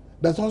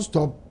does not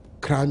stop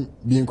crime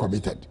being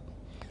committed.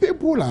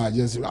 People are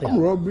just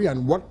robbery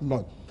and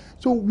whatnot.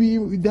 So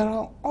there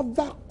are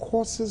other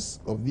causes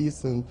of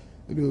this, and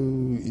you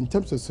know, in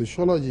terms of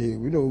sociology,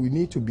 you know, we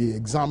need to be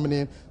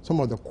examining some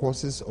of the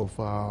causes of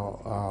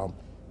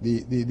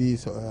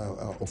these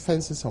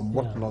offenses and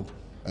whatnot.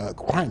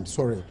 Crime,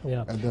 sorry.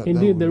 Yeah.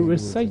 Indeed, the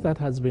research that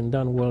has been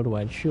done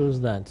worldwide shows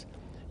that,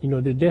 you know,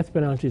 the death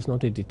penalty is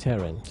not a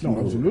deterrent. No,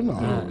 absolutely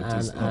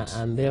not.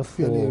 And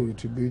therefore,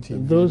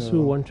 those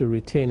who want to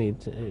retain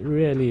it,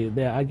 really,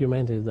 their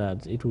argument is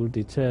that it will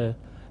deter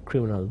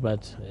criminals,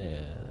 but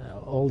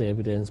all the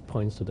evidence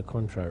points to the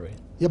contrary.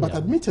 Yeah, but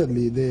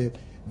admittedly,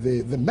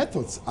 the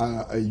methods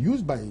are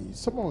used by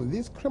some of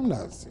these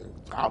criminals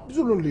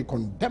absolutely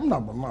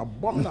condemnable,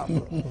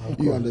 abominable.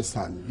 You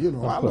understand? You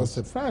know, I lost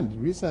a friend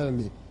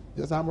recently.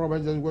 Just armed robber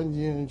just went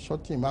in and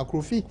shot him.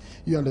 Akrofi,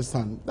 you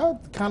understand?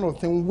 That kind of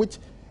thing which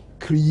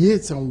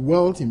creates and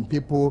wells in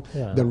people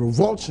the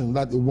revulsion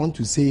that they want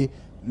to say,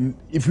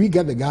 if we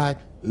get the guy,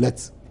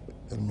 let's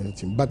eliminate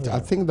him. But I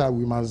think that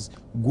we must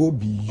go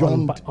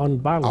beyond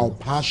our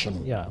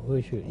passion. Yeah,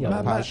 we should.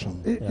 Yeah,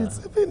 passion. It's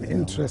even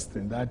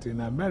interesting that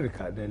in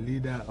America, the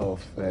leader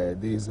of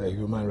these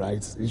human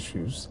rights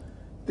issues,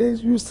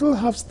 you still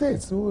have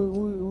states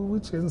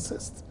which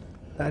insist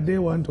that they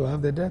want to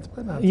have the death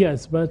penalty.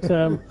 Yes, but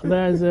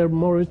there's a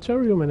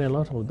moratorium in a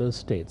lot of those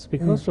states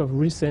because of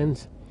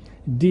recent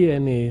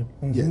DNA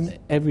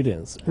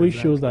evidence, which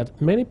shows that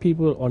many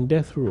people on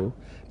death row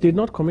did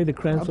not commit the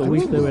crimes for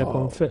which they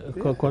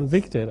were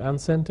convicted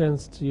and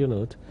sentenced, you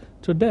know,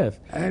 to death.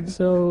 And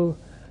so,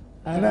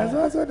 and there's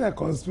also the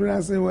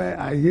conspiracy where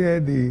I hear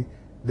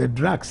the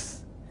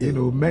drugs, you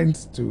know,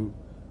 meant to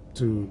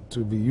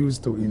be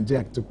used to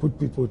inject, to put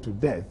people to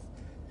death.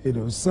 You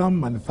know, some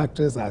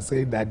manufacturers are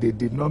saying that they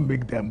did not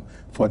make them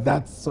for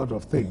that sort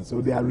of thing.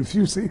 So they are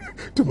refusing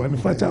to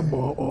manufacture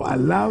more or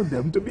allow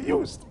them to be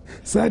used.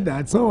 Said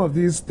that some of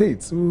these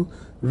states who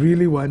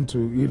really want to,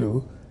 you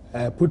know,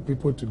 put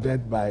people to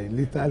death by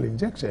lethal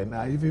injection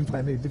are even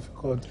finding it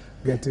difficult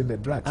getting the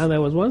drugs. And there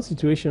was one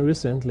situation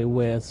recently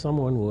where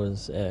someone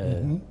was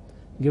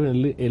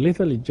given a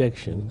lethal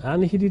injection,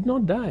 and he did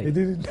not die. He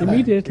didn't die.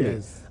 Immediately.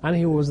 Yes. And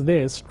he was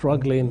there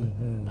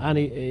struggling, and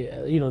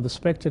you know, the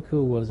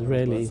spectacle was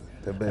really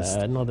the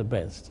best. not the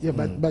best. Yeah,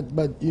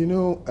 but you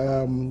know,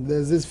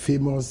 there's this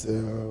famous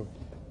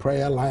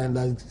prayer line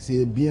that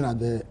says being at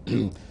the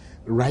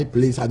right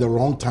place at the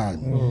wrong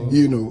time.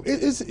 You know,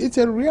 it's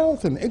a real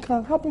thing. It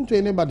can happen to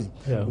anybody.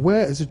 Yeah.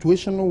 Where a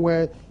situation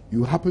where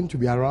you happen to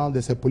be around,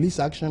 there's a police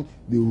action,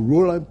 they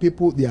roll on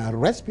people, they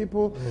arrest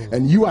people,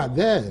 and you are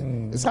there.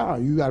 It's how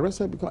you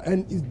arrested because,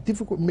 and it's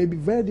difficult, maybe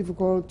very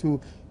difficult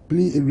to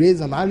raise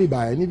an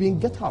alibi and even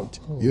get out.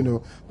 You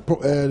know,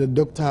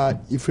 Dr.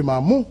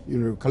 Ifrimamu,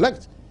 you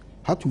recollect,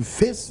 had to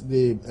face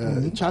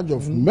the charge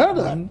of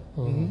murder.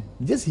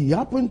 Just he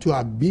happened to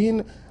have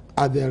been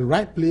at the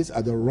right place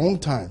at the wrong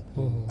time.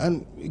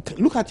 And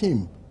look at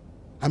him.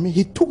 I mean,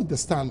 he took the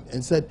stand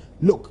and said,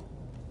 look,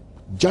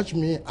 judge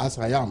me as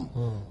I am.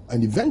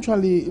 And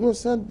eventually it was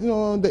said, you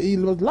know, that he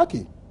was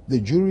lucky. The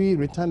jury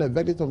returned a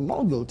verdict of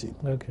not guilty.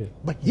 Okay.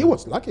 But he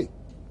was lucky.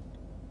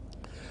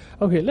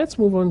 Okay, let's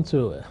move on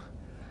to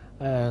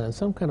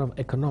some kind of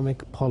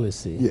economic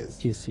policy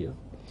issue.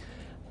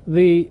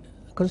 The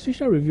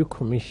Constitutional Review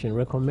Commission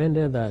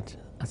recommended that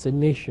as a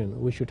nation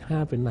we should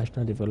have a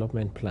national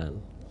development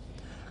plan,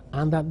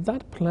 and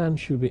that plan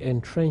should be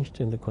entrenched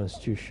in the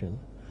Constitution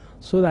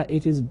so that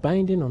it is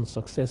binding on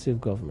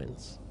successive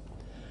governments.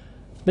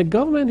 The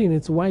government in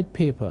its white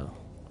paper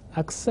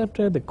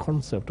accepted the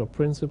concept or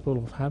principle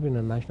of having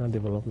a national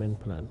development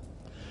plan,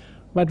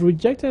 but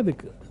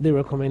rejected the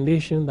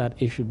recommendation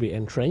that it should be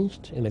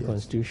entrenched in the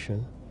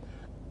Constitution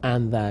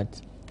and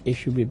that it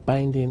should be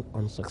binding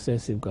on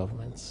successive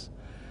governments.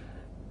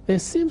 There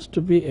seems to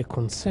be a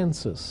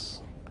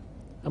consensus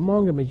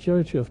among a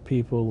majority of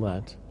people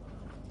that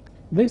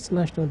this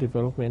national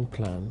development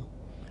plan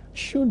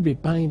should be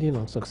binding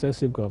on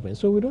successive governments.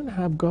 So we don't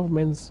have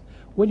governments,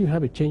 when you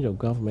have a change of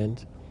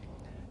government,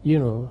 you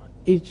know,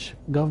 each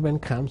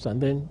government comes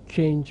and then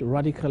change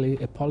radically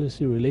a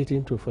policy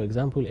relating to, for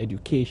example,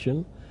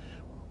 education,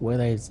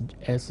 whether it's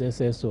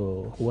SSS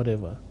or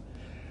whatever.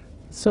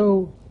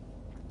 So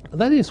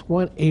that is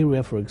one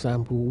area, for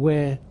example,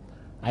 where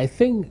I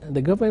think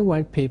the government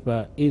white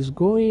paper is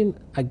going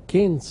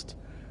against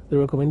the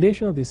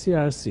recommendation of the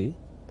CRC,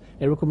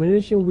 a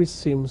recommendation which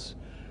seems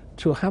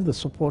to have the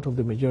support of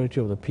the majority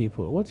of the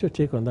people. What's your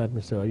take on that,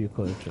 Mr.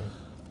 Ayukoitu?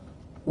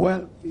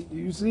 Well,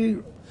 you see...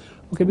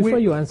 Okay, before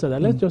you answer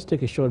that, let's just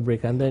take a short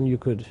break, and then you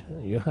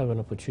have an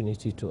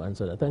opportunity to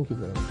answer that. Thank you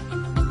very much.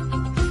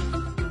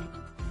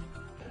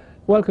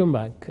 Welcome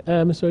back.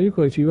 Mr.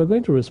 Ayukoitu, you are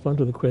going to respond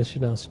to the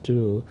question as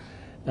to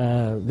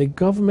the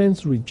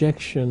government's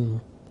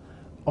rejection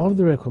of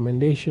the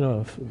recommendation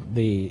of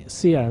the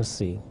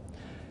CRC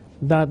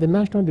that the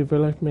National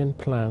Development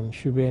Plan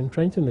should be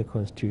entrenched in the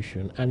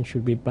Constitution and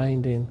should be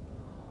binding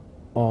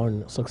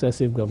on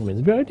successive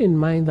governments. Bear in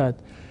mind that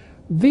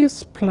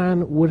this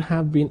plan would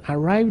have been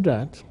arrived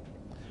at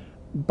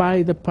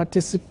by the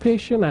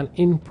participation and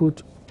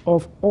input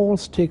of all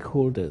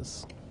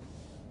stakeholders.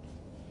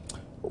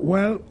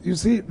 Well, you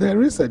see,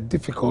 there is a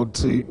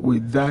difficulty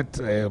with that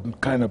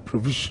kind of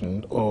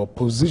provision or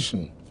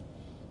position.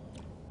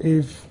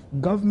 If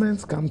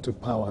governments come to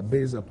power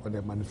based upon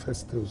the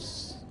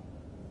manifestos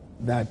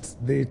that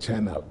they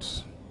churn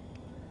out,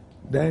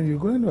 then you're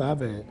going to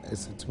have a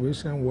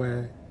situation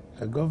where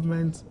a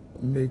government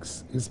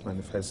makes its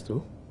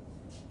manifesto,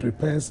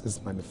 prepares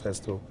its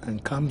manifesto,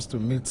 and comes to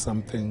meet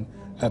something,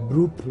 a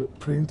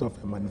blueprint of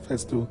a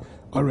manifesto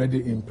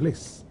already in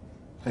place.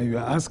 And you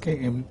are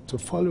asking him to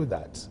follow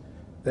that.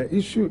 The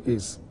issue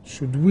is,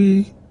 should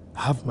we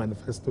have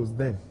manifestos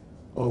then?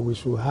 Or we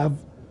should have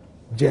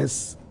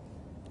just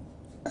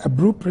a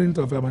blueprint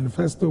of a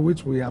manifesto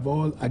which we have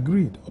all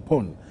agreed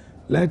upon?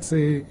 Let's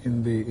say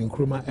in the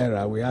Nkrumah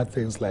era, we had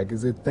things like,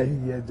 is it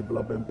 10-year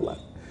development plan?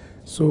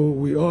 So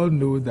we all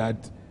know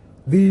that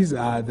these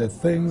are the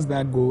things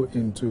that go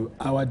into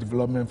our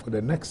development for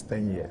the next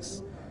 10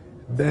 years.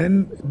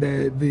 Then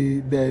the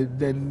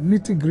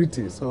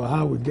nitty-gritties, or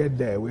how we get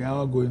there, we are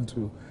all going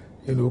to,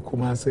 you know,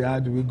 Kumasi, how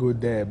do we go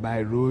there?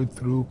 By road,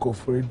 through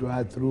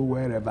Koforidua, through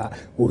wherever,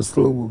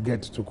 we'll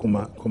get to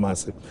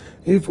Kumasi.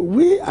 If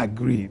we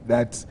agree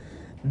that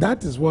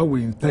that is what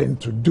we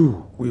intend to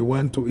do, we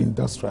want to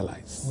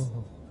industrialize.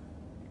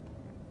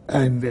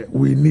 And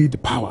we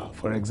need power,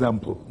 for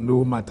example,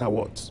 no matter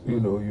what. You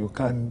know, you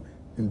can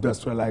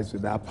industrialize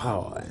without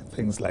power and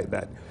things like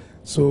that.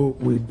 So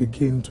we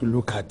begin to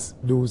look at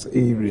those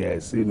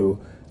areas, you know,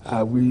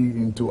 are we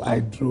into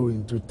hydro,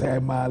 into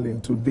thermal,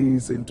 into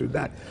this, into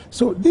that?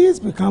 So this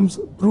becomes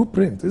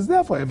blueprint. It's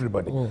there for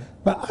everybody.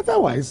 But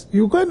otherwise,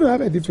 you're going to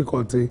have a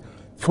difficulty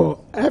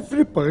for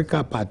every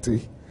political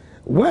party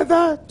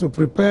whether to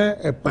prepare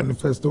a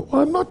manifesto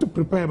or not to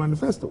prepare a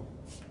manifesto.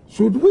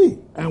 Should we?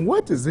 And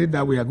what is it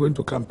that we are going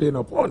to campaign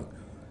upon?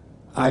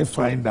 I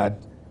find that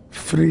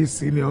free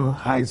senior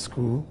high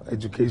school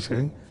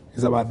education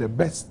is about the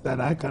best that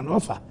I can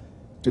offer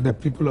to the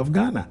people of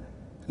Ghana.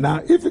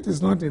 Now, if it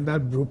is not in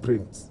that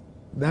blueprint,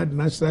 that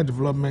National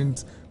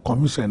Development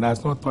Commission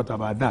has not thought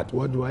about that,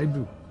 what do I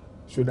do?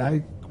 Should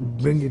I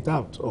bring it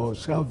out or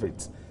shelve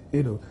it?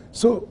 You know,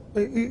 so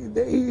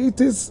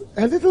it is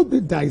a little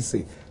bit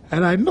dicey.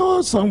 And I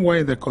know somewhere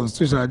in the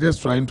Constitution, I'm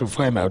just trying to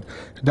find out,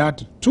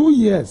 that 2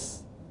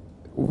 years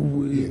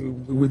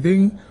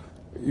within,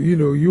 you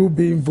know, you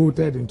being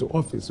voted into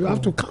office, you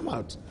have to come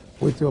out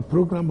with your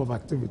program of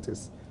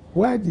activities.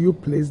 Where do you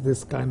place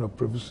this kind of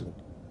provision?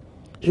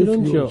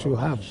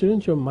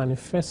 Shouldn't your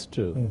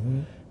manifesto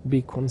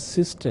be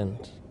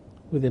consistent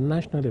with the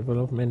National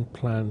Development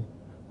Plan,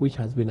 which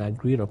has been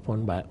agreed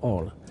upon by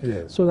all?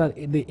 Yes. So that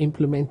the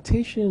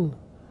implementation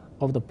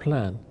of the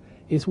plan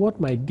is what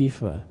might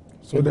differ.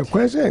 So the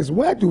question is,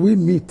 where do we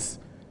meet?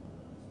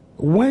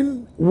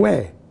 When,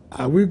 where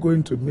are we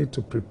going to meet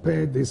to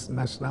prepare this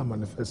national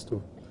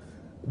manifesto?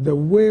 The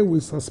way we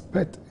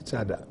suspect each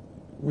other,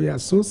 we are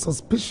so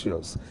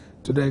suspicious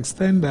to the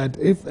extent that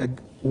if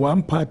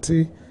one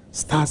party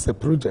starts a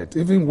project,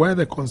 even where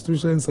the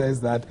Constitution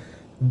says that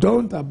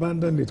don't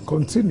abandon it,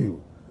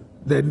 continue,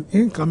 the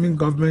incoming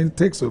government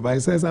takes over.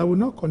 It says, I will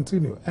not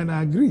continue. And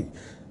I agree.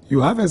 You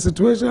have a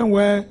situation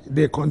where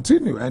they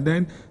continue, and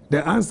then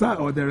the answer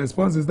or the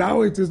response is that,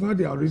 oh, it is not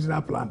the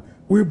original plan.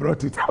 We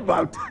brought it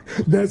about.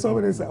 Then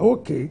somebody said,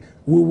 okay,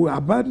 we will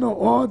abandon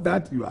all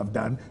that you have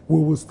done. We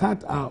will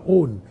start our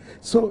own.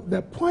 So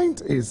the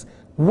point is,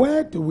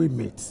 where do we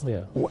meet?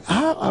 Yeah.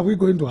 How are we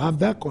going to have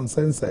that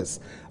consensus?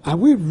 Are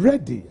we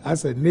ready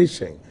as a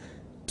nation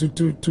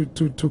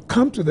to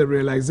come to the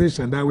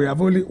realization that we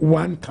have only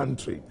one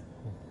country?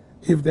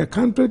 If the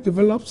country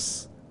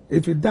develops,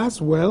 if it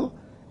does well,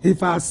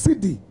 if our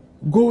city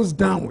goes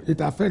down,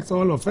 it affects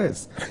all of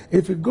us.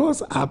 If it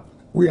goes up,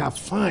 we are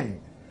fine.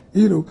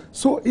 You know,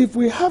 so if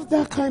we have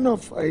that kind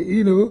of,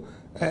 the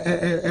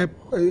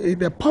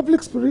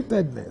public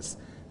spiritedness,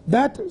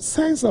 that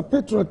sense of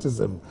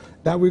patriotism,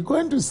 that we're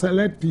going to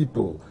select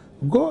people,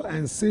 go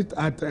and sit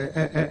at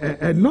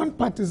a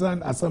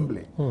non-partisan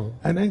assembly,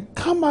 and then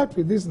come out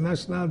with this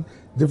national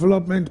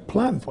development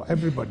plan for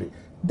everybody,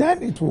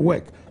 then it will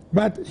work.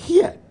 But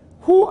here,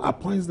 who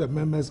appoints the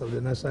members of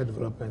the National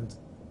Development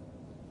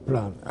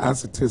Plan,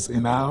 as it is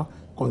in our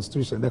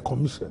Constitution, the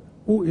Commission?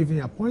 Who even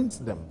appoints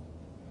them?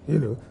 You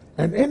know,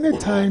 and any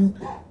time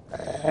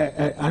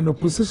an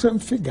opposition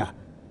figure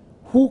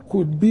who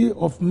could be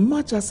of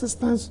much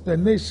assistance to the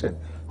nation,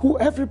 who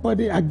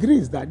everybody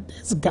agrees that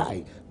this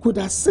guy could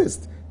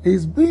assist,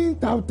 is being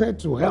touted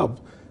to help,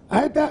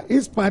 either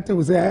his party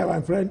will say, hey,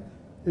 my friend,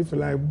 if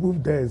I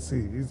move there and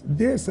see,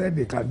 they said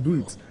they can do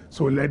it,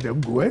 so let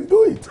them go and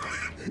do it.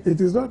 It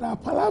is not our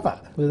palaver.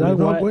 Is that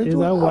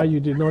why you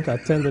did not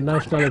attend the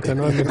National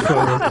Economic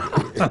Forum?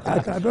 I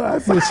cannot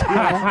answer.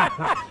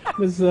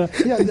 I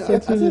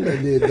think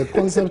that the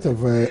concept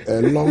of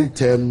a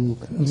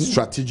long-term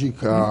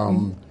strategic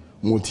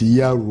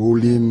multi-year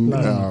rolling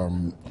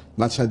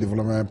national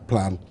development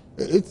plan,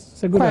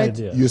 it's a good quite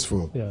idea.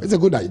 Useful. Yeah. It's a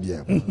good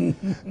idea.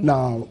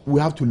 Now, we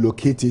have to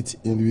locate it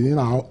within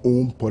our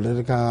own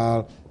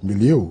political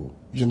milieu.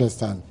 You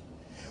understand?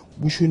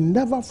 We should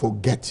never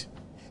forget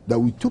that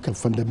we took a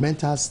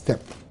fundamental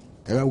step,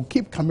 and I will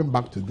keep coming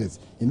back to this,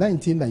 in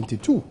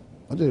 1992,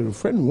 under the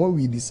referendum, when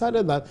we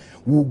decided that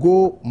we'll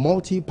go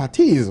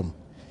multi-partyism.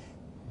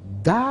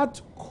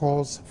 That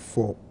caused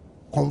for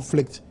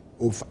conflict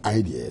of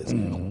ideas,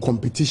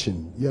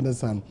 competition, you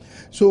understand?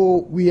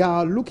 So we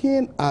are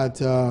looking at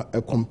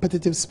a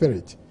competitive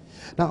spirit.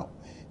 Now,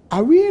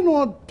 are we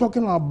not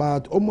talking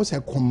about almost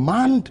a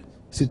command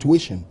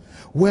situation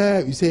where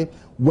you say,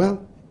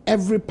 well,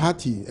 every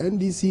party,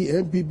 NDC,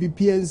 NPP,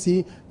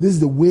 PNC, this is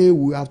the way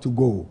we have to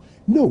go?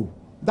 No,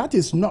 that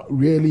is not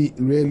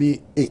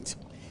really it.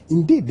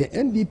 Indeed, the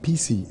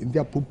NDPC, in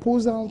their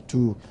proposal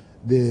to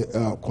the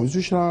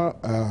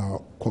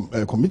Constitutional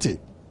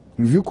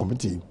Review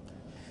Committee,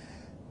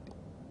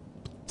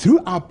 threw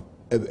up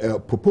a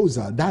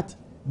proposal that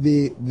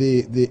the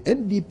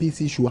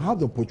NDPC should have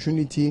the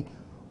opportunity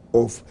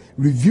of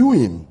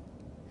reviewing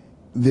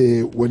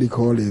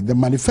the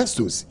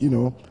manifestos, you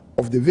know,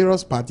 of the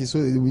various parties, so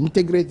they will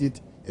integrate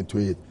it into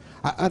it.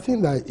 I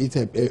think that it's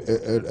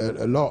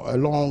a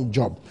long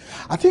job.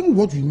 I think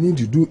what we need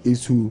to do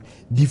is to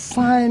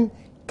define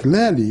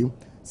clearly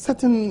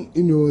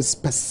certain,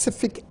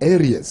 specific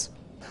areas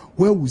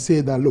where we say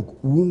that, look,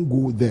 we won't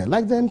go there.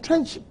 Like the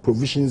entrenched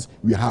provisions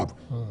we have,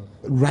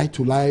 right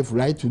to life,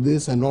 right to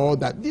this and all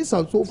that. These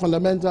are so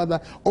fundamental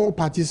that all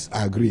parties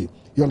agree.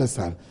 You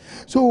understand?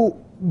 So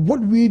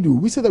what we do,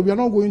 we say that we are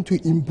not going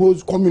to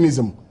impose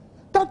communism.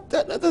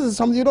 That is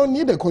something you don't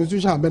need a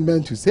constitutional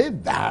amendment to say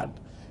that.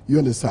 You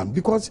understand?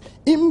 Because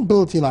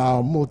inbuilt in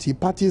our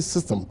multi-party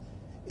system,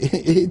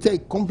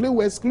 it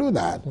completely exclude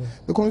that.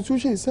 The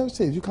Constitution itself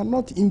says you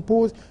cannot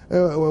impose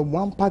a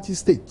one-party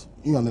state.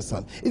 You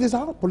understand? It is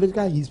our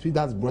political history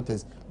that's brought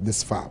us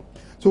this far.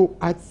 So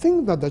I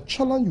think that the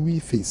challenge we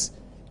face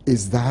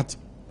is that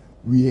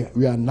we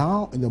are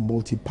now in a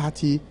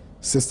multi-party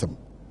system.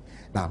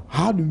 Now,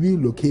 how do we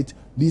locate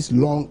this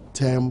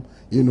long-term,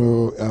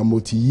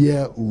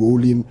 multi-year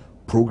rolling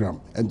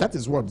program? And that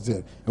is what it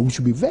is. And we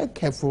should be very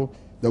careful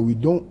that we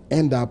don't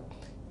end up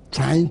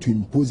trying to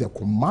impose a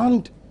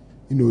command,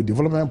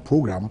 development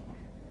program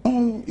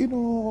on,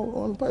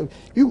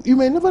 you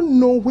may never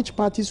know which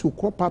parties will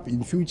crop up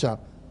in future,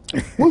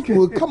 which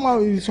will come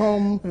out with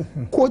some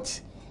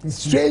quote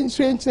strange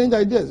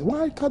ideas.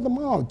 Why cut them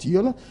out?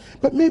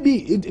 But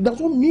maybe it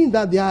doesn't mean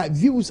that their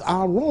views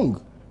are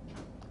wrong.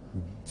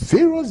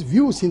 Pharaoh's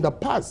views in the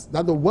past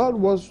that the world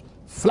was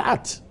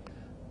flat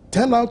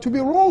turned out to be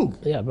wrong.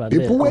 Yeah, but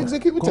people were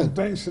executed.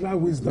 Conventional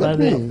wisdom.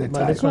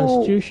 But the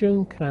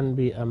Constitution can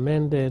be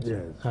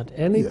amended at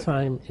any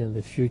time in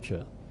the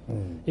future,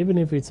 even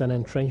if it's an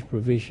entrenched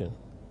provision.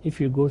 If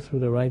you go through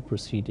the right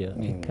procedure,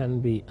 it can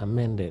be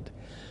amended.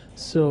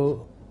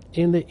 So,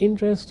 in the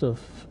interest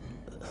of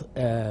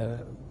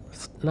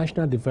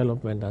national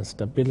development and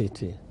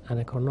stability and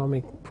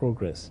economic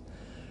progress,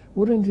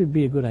 wouldn't it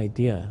be a good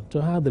idea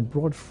to have the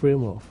broad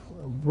framework?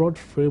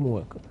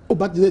 Oh,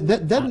 but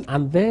then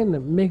and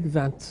then make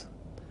that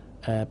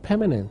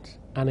permanent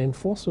and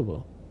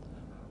enforceable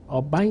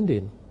or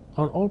binding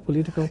on all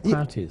political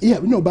parties. Yeah,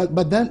 no,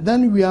 but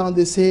then we are on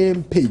the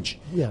same page.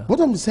 Yeah. What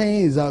I'm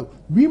saying is that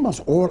we must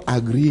all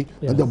agree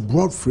on the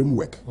broad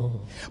framework,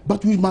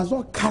 but we must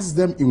not cast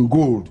them in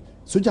gold.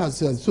 So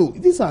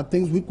these are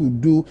things we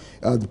could do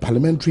at the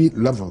parliamentary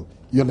level.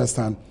 You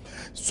understand?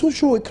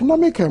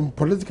 Socio-economic and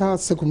political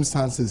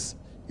circumstances,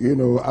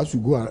 as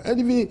we go on, and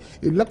even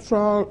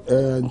electoral,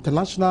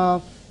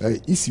 international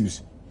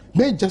issues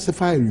may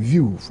justify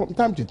review from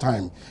time to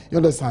time. You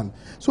understand?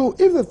 So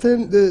if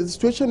the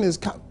situation is,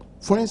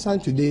 for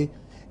instance, today,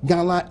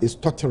 Ghana is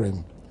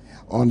tottering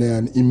on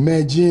an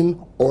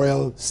emerging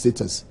oil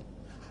status.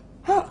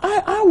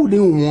 I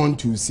wouldn't want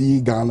to see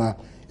Ghana,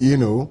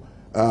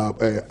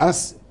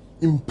 as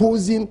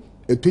imposing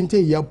a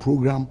 20-year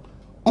program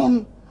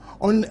on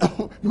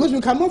because we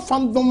cannot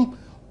fathom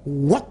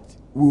what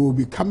will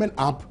be coming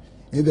up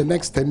in the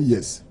next 10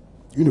 years.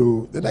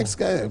 The next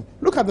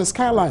look at the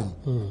skyline.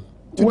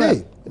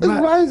 Today, it's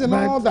rising and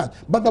all that.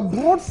 But the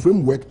broad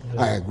framework,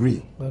 I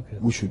agree. Okay.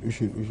 We should.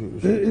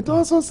 It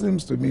also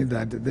seems to me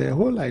that the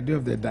whole idea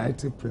of the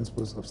directive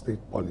principles of state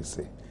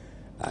policy,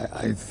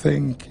 I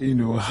think,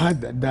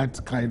 had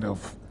that kind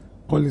of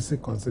policy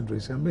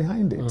consideration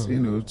behind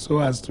it, so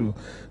as to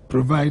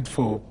provide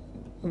for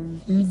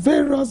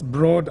various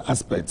broad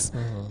aspects.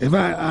 If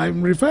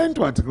I'm referring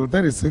to Article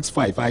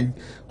 36.5, I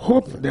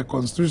hope the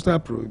Constitutional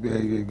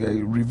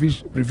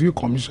Review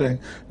Commission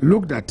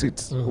looked at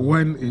it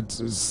when it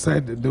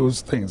said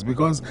those things,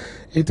 because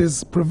it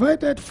is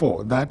provided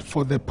for that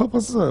for the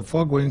purposes of the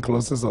foregoing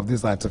clauses of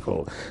this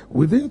article,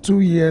 within 2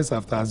 years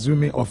after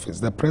assuming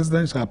office, the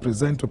President shall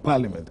present to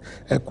Parliament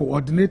a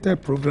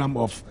coordinated program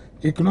of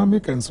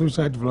economic and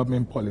social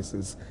development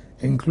policies,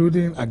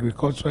 including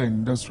agricultural and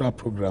industrial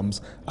programs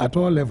at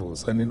all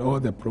levels and in all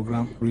the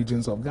program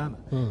regions of Ghana.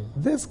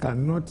 This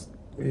cannot,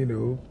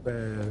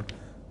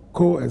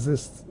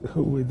 coexist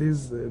with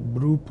this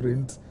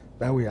blueprint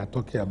that we are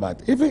talking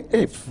about. Even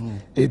if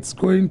it's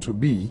going to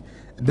be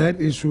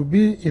that it should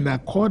be in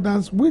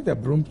accordance with the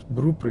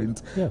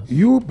blueprint,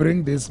 you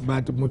bring this,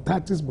 but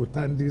mutatis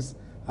mutandis,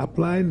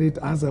 applying it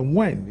as and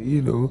when,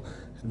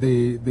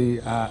 they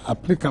are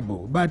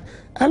applicable. But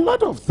a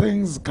lot of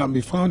things can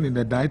be found in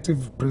the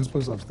directive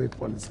principles of state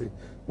policy,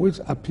 which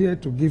appear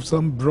to give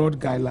some broad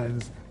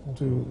guidelines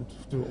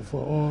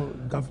for all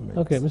governments.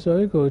 Okay,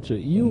 Mr. Oikocho,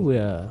 you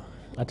were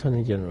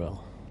Attorney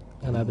General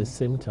and at the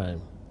same time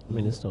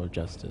Minister of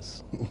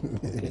Justice.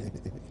 Okay.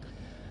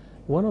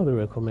 One of the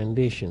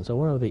recommendations or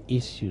one of the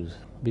issues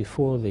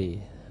before the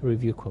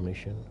Review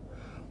Commission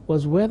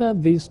was whether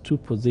these two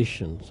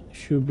positions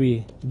should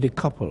be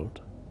decoupled.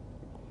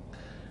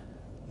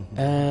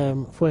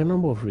 For a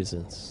number of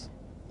reasons.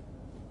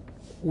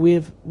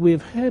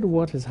 We've heard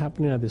what is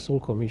happening at the Sole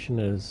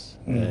Commissioner's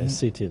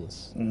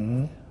sittings,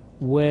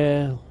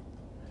 where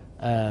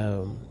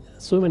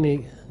so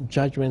many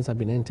judgments have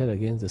been entered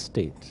against the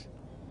state.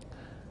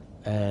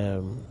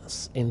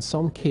 In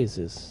some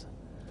cases,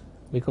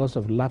 because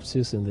of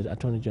lapses in the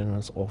Attorney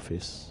General's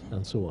office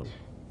and so on,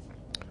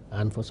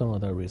 and for some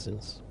other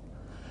reasons.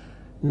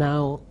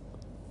 Now,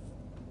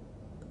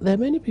 there are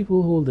many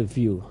who hold the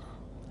view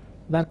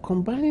that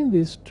combining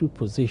these two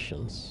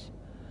positions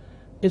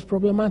is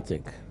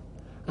problematic.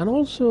 And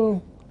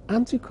also,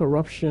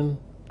 anti-corruption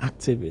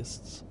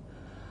activists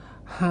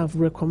have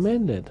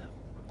recommended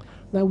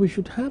that we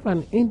should have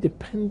an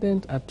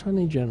independent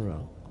Attorney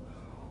General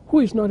who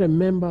is not a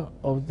member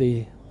of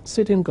the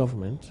sitting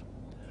government,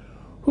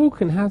 who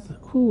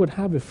would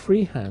have a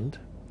free hand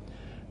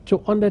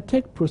to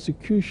undertake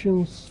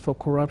prosecutions for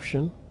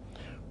corruption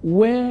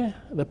where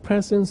the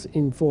persons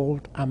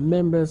involved are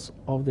members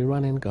of the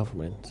running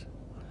government.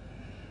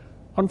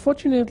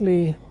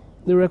 Unfortunately,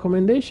 the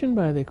recommendation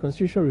by the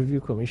Constitutional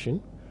Review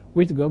Commission,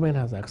 which the government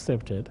has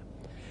accepted,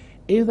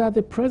 is that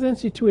the present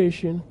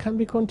situation can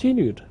be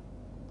continued.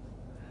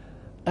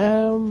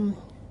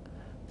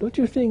 Don't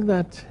you think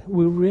that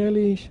we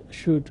really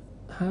should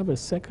have a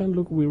second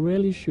look? We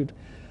really should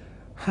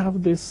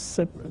have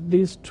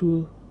these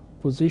two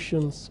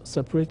positions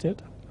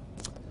separated?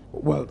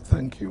 Well,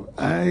 thank you.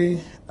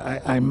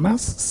 I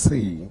must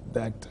say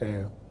that,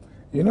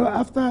 you know,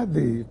 after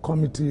the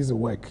committee's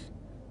work,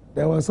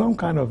 there was some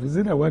kind of, is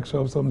it a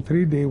workshop, some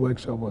 3-day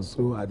workshop or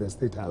so at the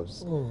State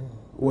House,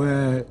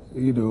 where,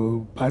 you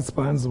know,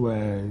 participants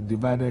were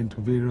divided into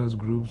various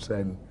groups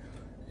and,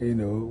 you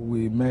know,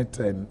 we met,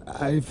 and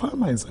I found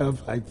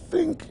myself, I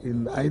think,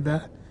 in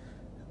either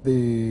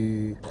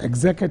the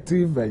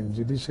executive and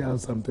judicial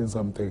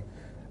something,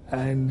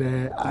 and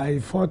I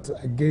fought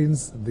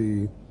against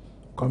the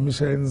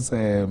Commission's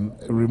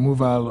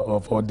removal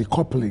of, or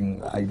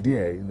decoupling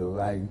idea. You know,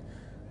 I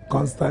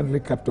constantly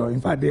kept on.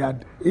 In fact, they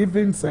had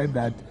even said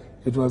that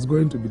it was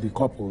going to be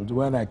decoupled.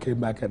 When I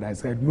came back and I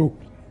said no,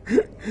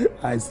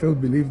 I still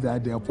believe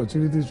that the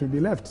opportunity should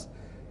be left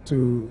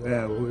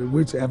to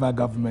whichever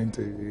government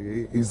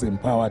is in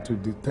power to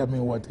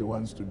determine what he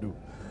wants to do.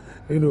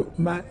 You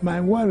know,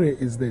 my worry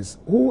is this: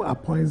 who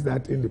appoints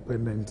that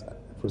independent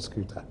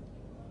prosecutor?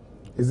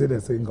 Is it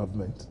the same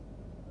government?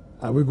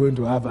 Are we going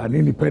to have an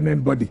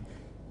independent body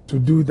to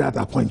do that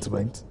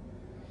appointment?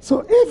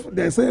 So if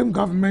the same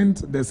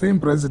government, the same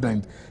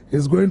president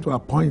is going to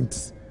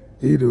appoint,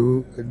 you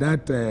know,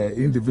 that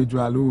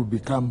individual who will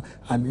become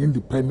an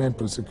independent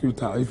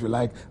prosecutor, if you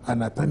like,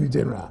 an attorney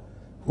general,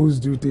 whose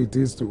duty it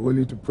is to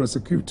only to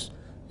prosecute,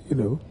 you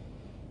know,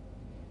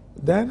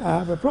 then I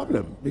have a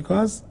problem,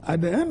 because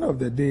at the end of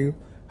the day,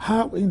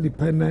 how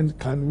independent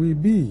can we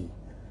be?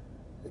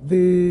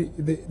 The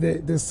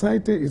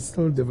society is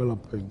still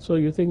developing. So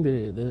you think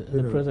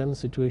the present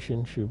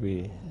situation should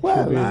be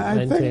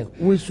I think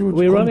we should.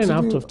 We're running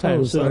out of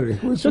time, so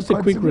just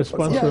a quick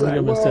response from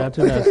you, Mr.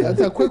 Atudas. It's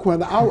a quick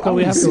one.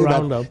 We have to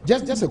round up.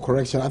 Just a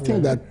correction. I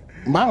think that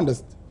my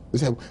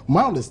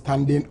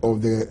understanding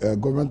of the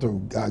government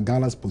of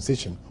Ghana's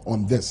position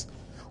on this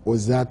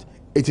was that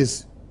it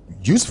is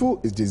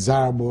useful, it's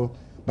desirable,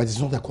 but it's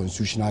not a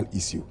constitutional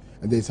issue.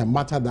 And there's a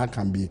matter that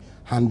can be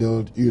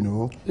handled, you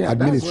know,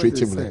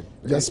 administratively.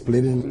 Just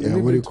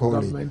splitting, what do you call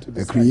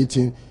it,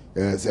 creating,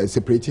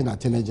 separating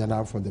Attorney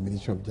General from the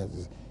Ministry of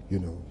Justice, you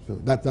know. So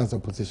that's the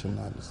position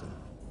I understand.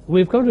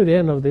 We've come to the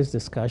end of this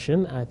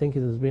discussion. I think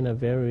it has been a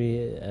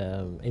very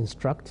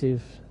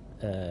instructive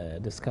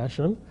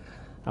discussion.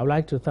 I would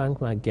like to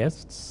thank my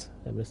guests,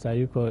 Mr.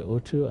 Ayuko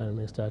Otu and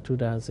Mr.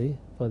 Atudazi,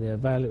 for their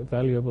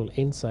valuable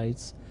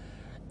insights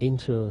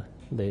into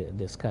the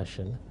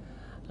discussion.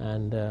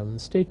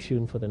 And stay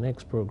tuned for the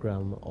next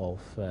program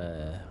of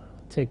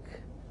Take,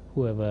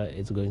 whoever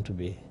it's going to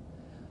be.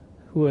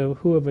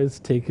 Whoever's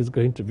take is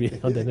going to be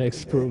on the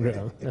next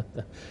program.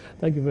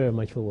 Thank you very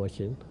much for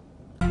watching.